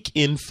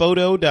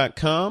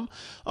thisweekinphoto.com.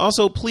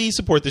 Also, please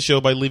support the show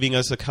by leaving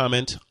us a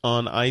comment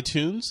on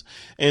iTunes.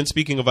 And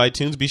speaking of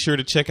iTunes, be sure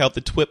to check out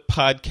the TWIP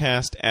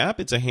podcast app.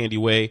 It's a handy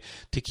way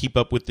to keep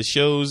up with the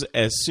shows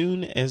as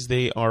soon as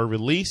they are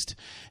released.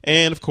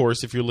 And, of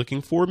course, if you're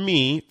looking for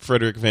me,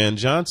 Frederick Van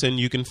Johnson,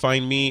 you can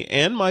find me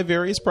and my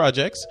various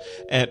projects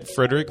at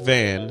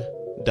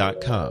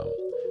frederickvan.com.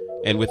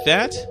 And with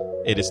that,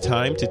 it is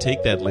time to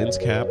take that lens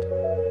cap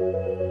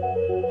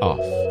off.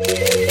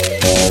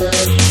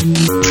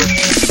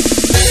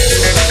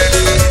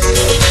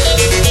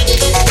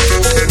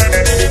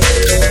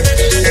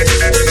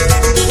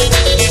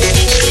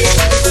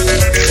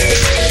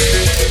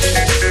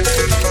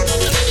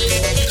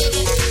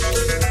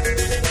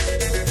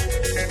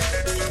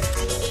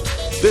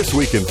 This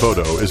Week in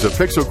Photo is a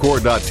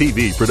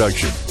Pixelcore.tv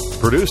production,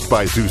 produced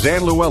by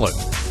Suzanne Llewellyn,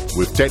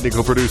 with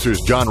technical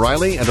producers John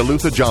Riley and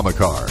Alutha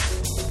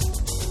Jamakar.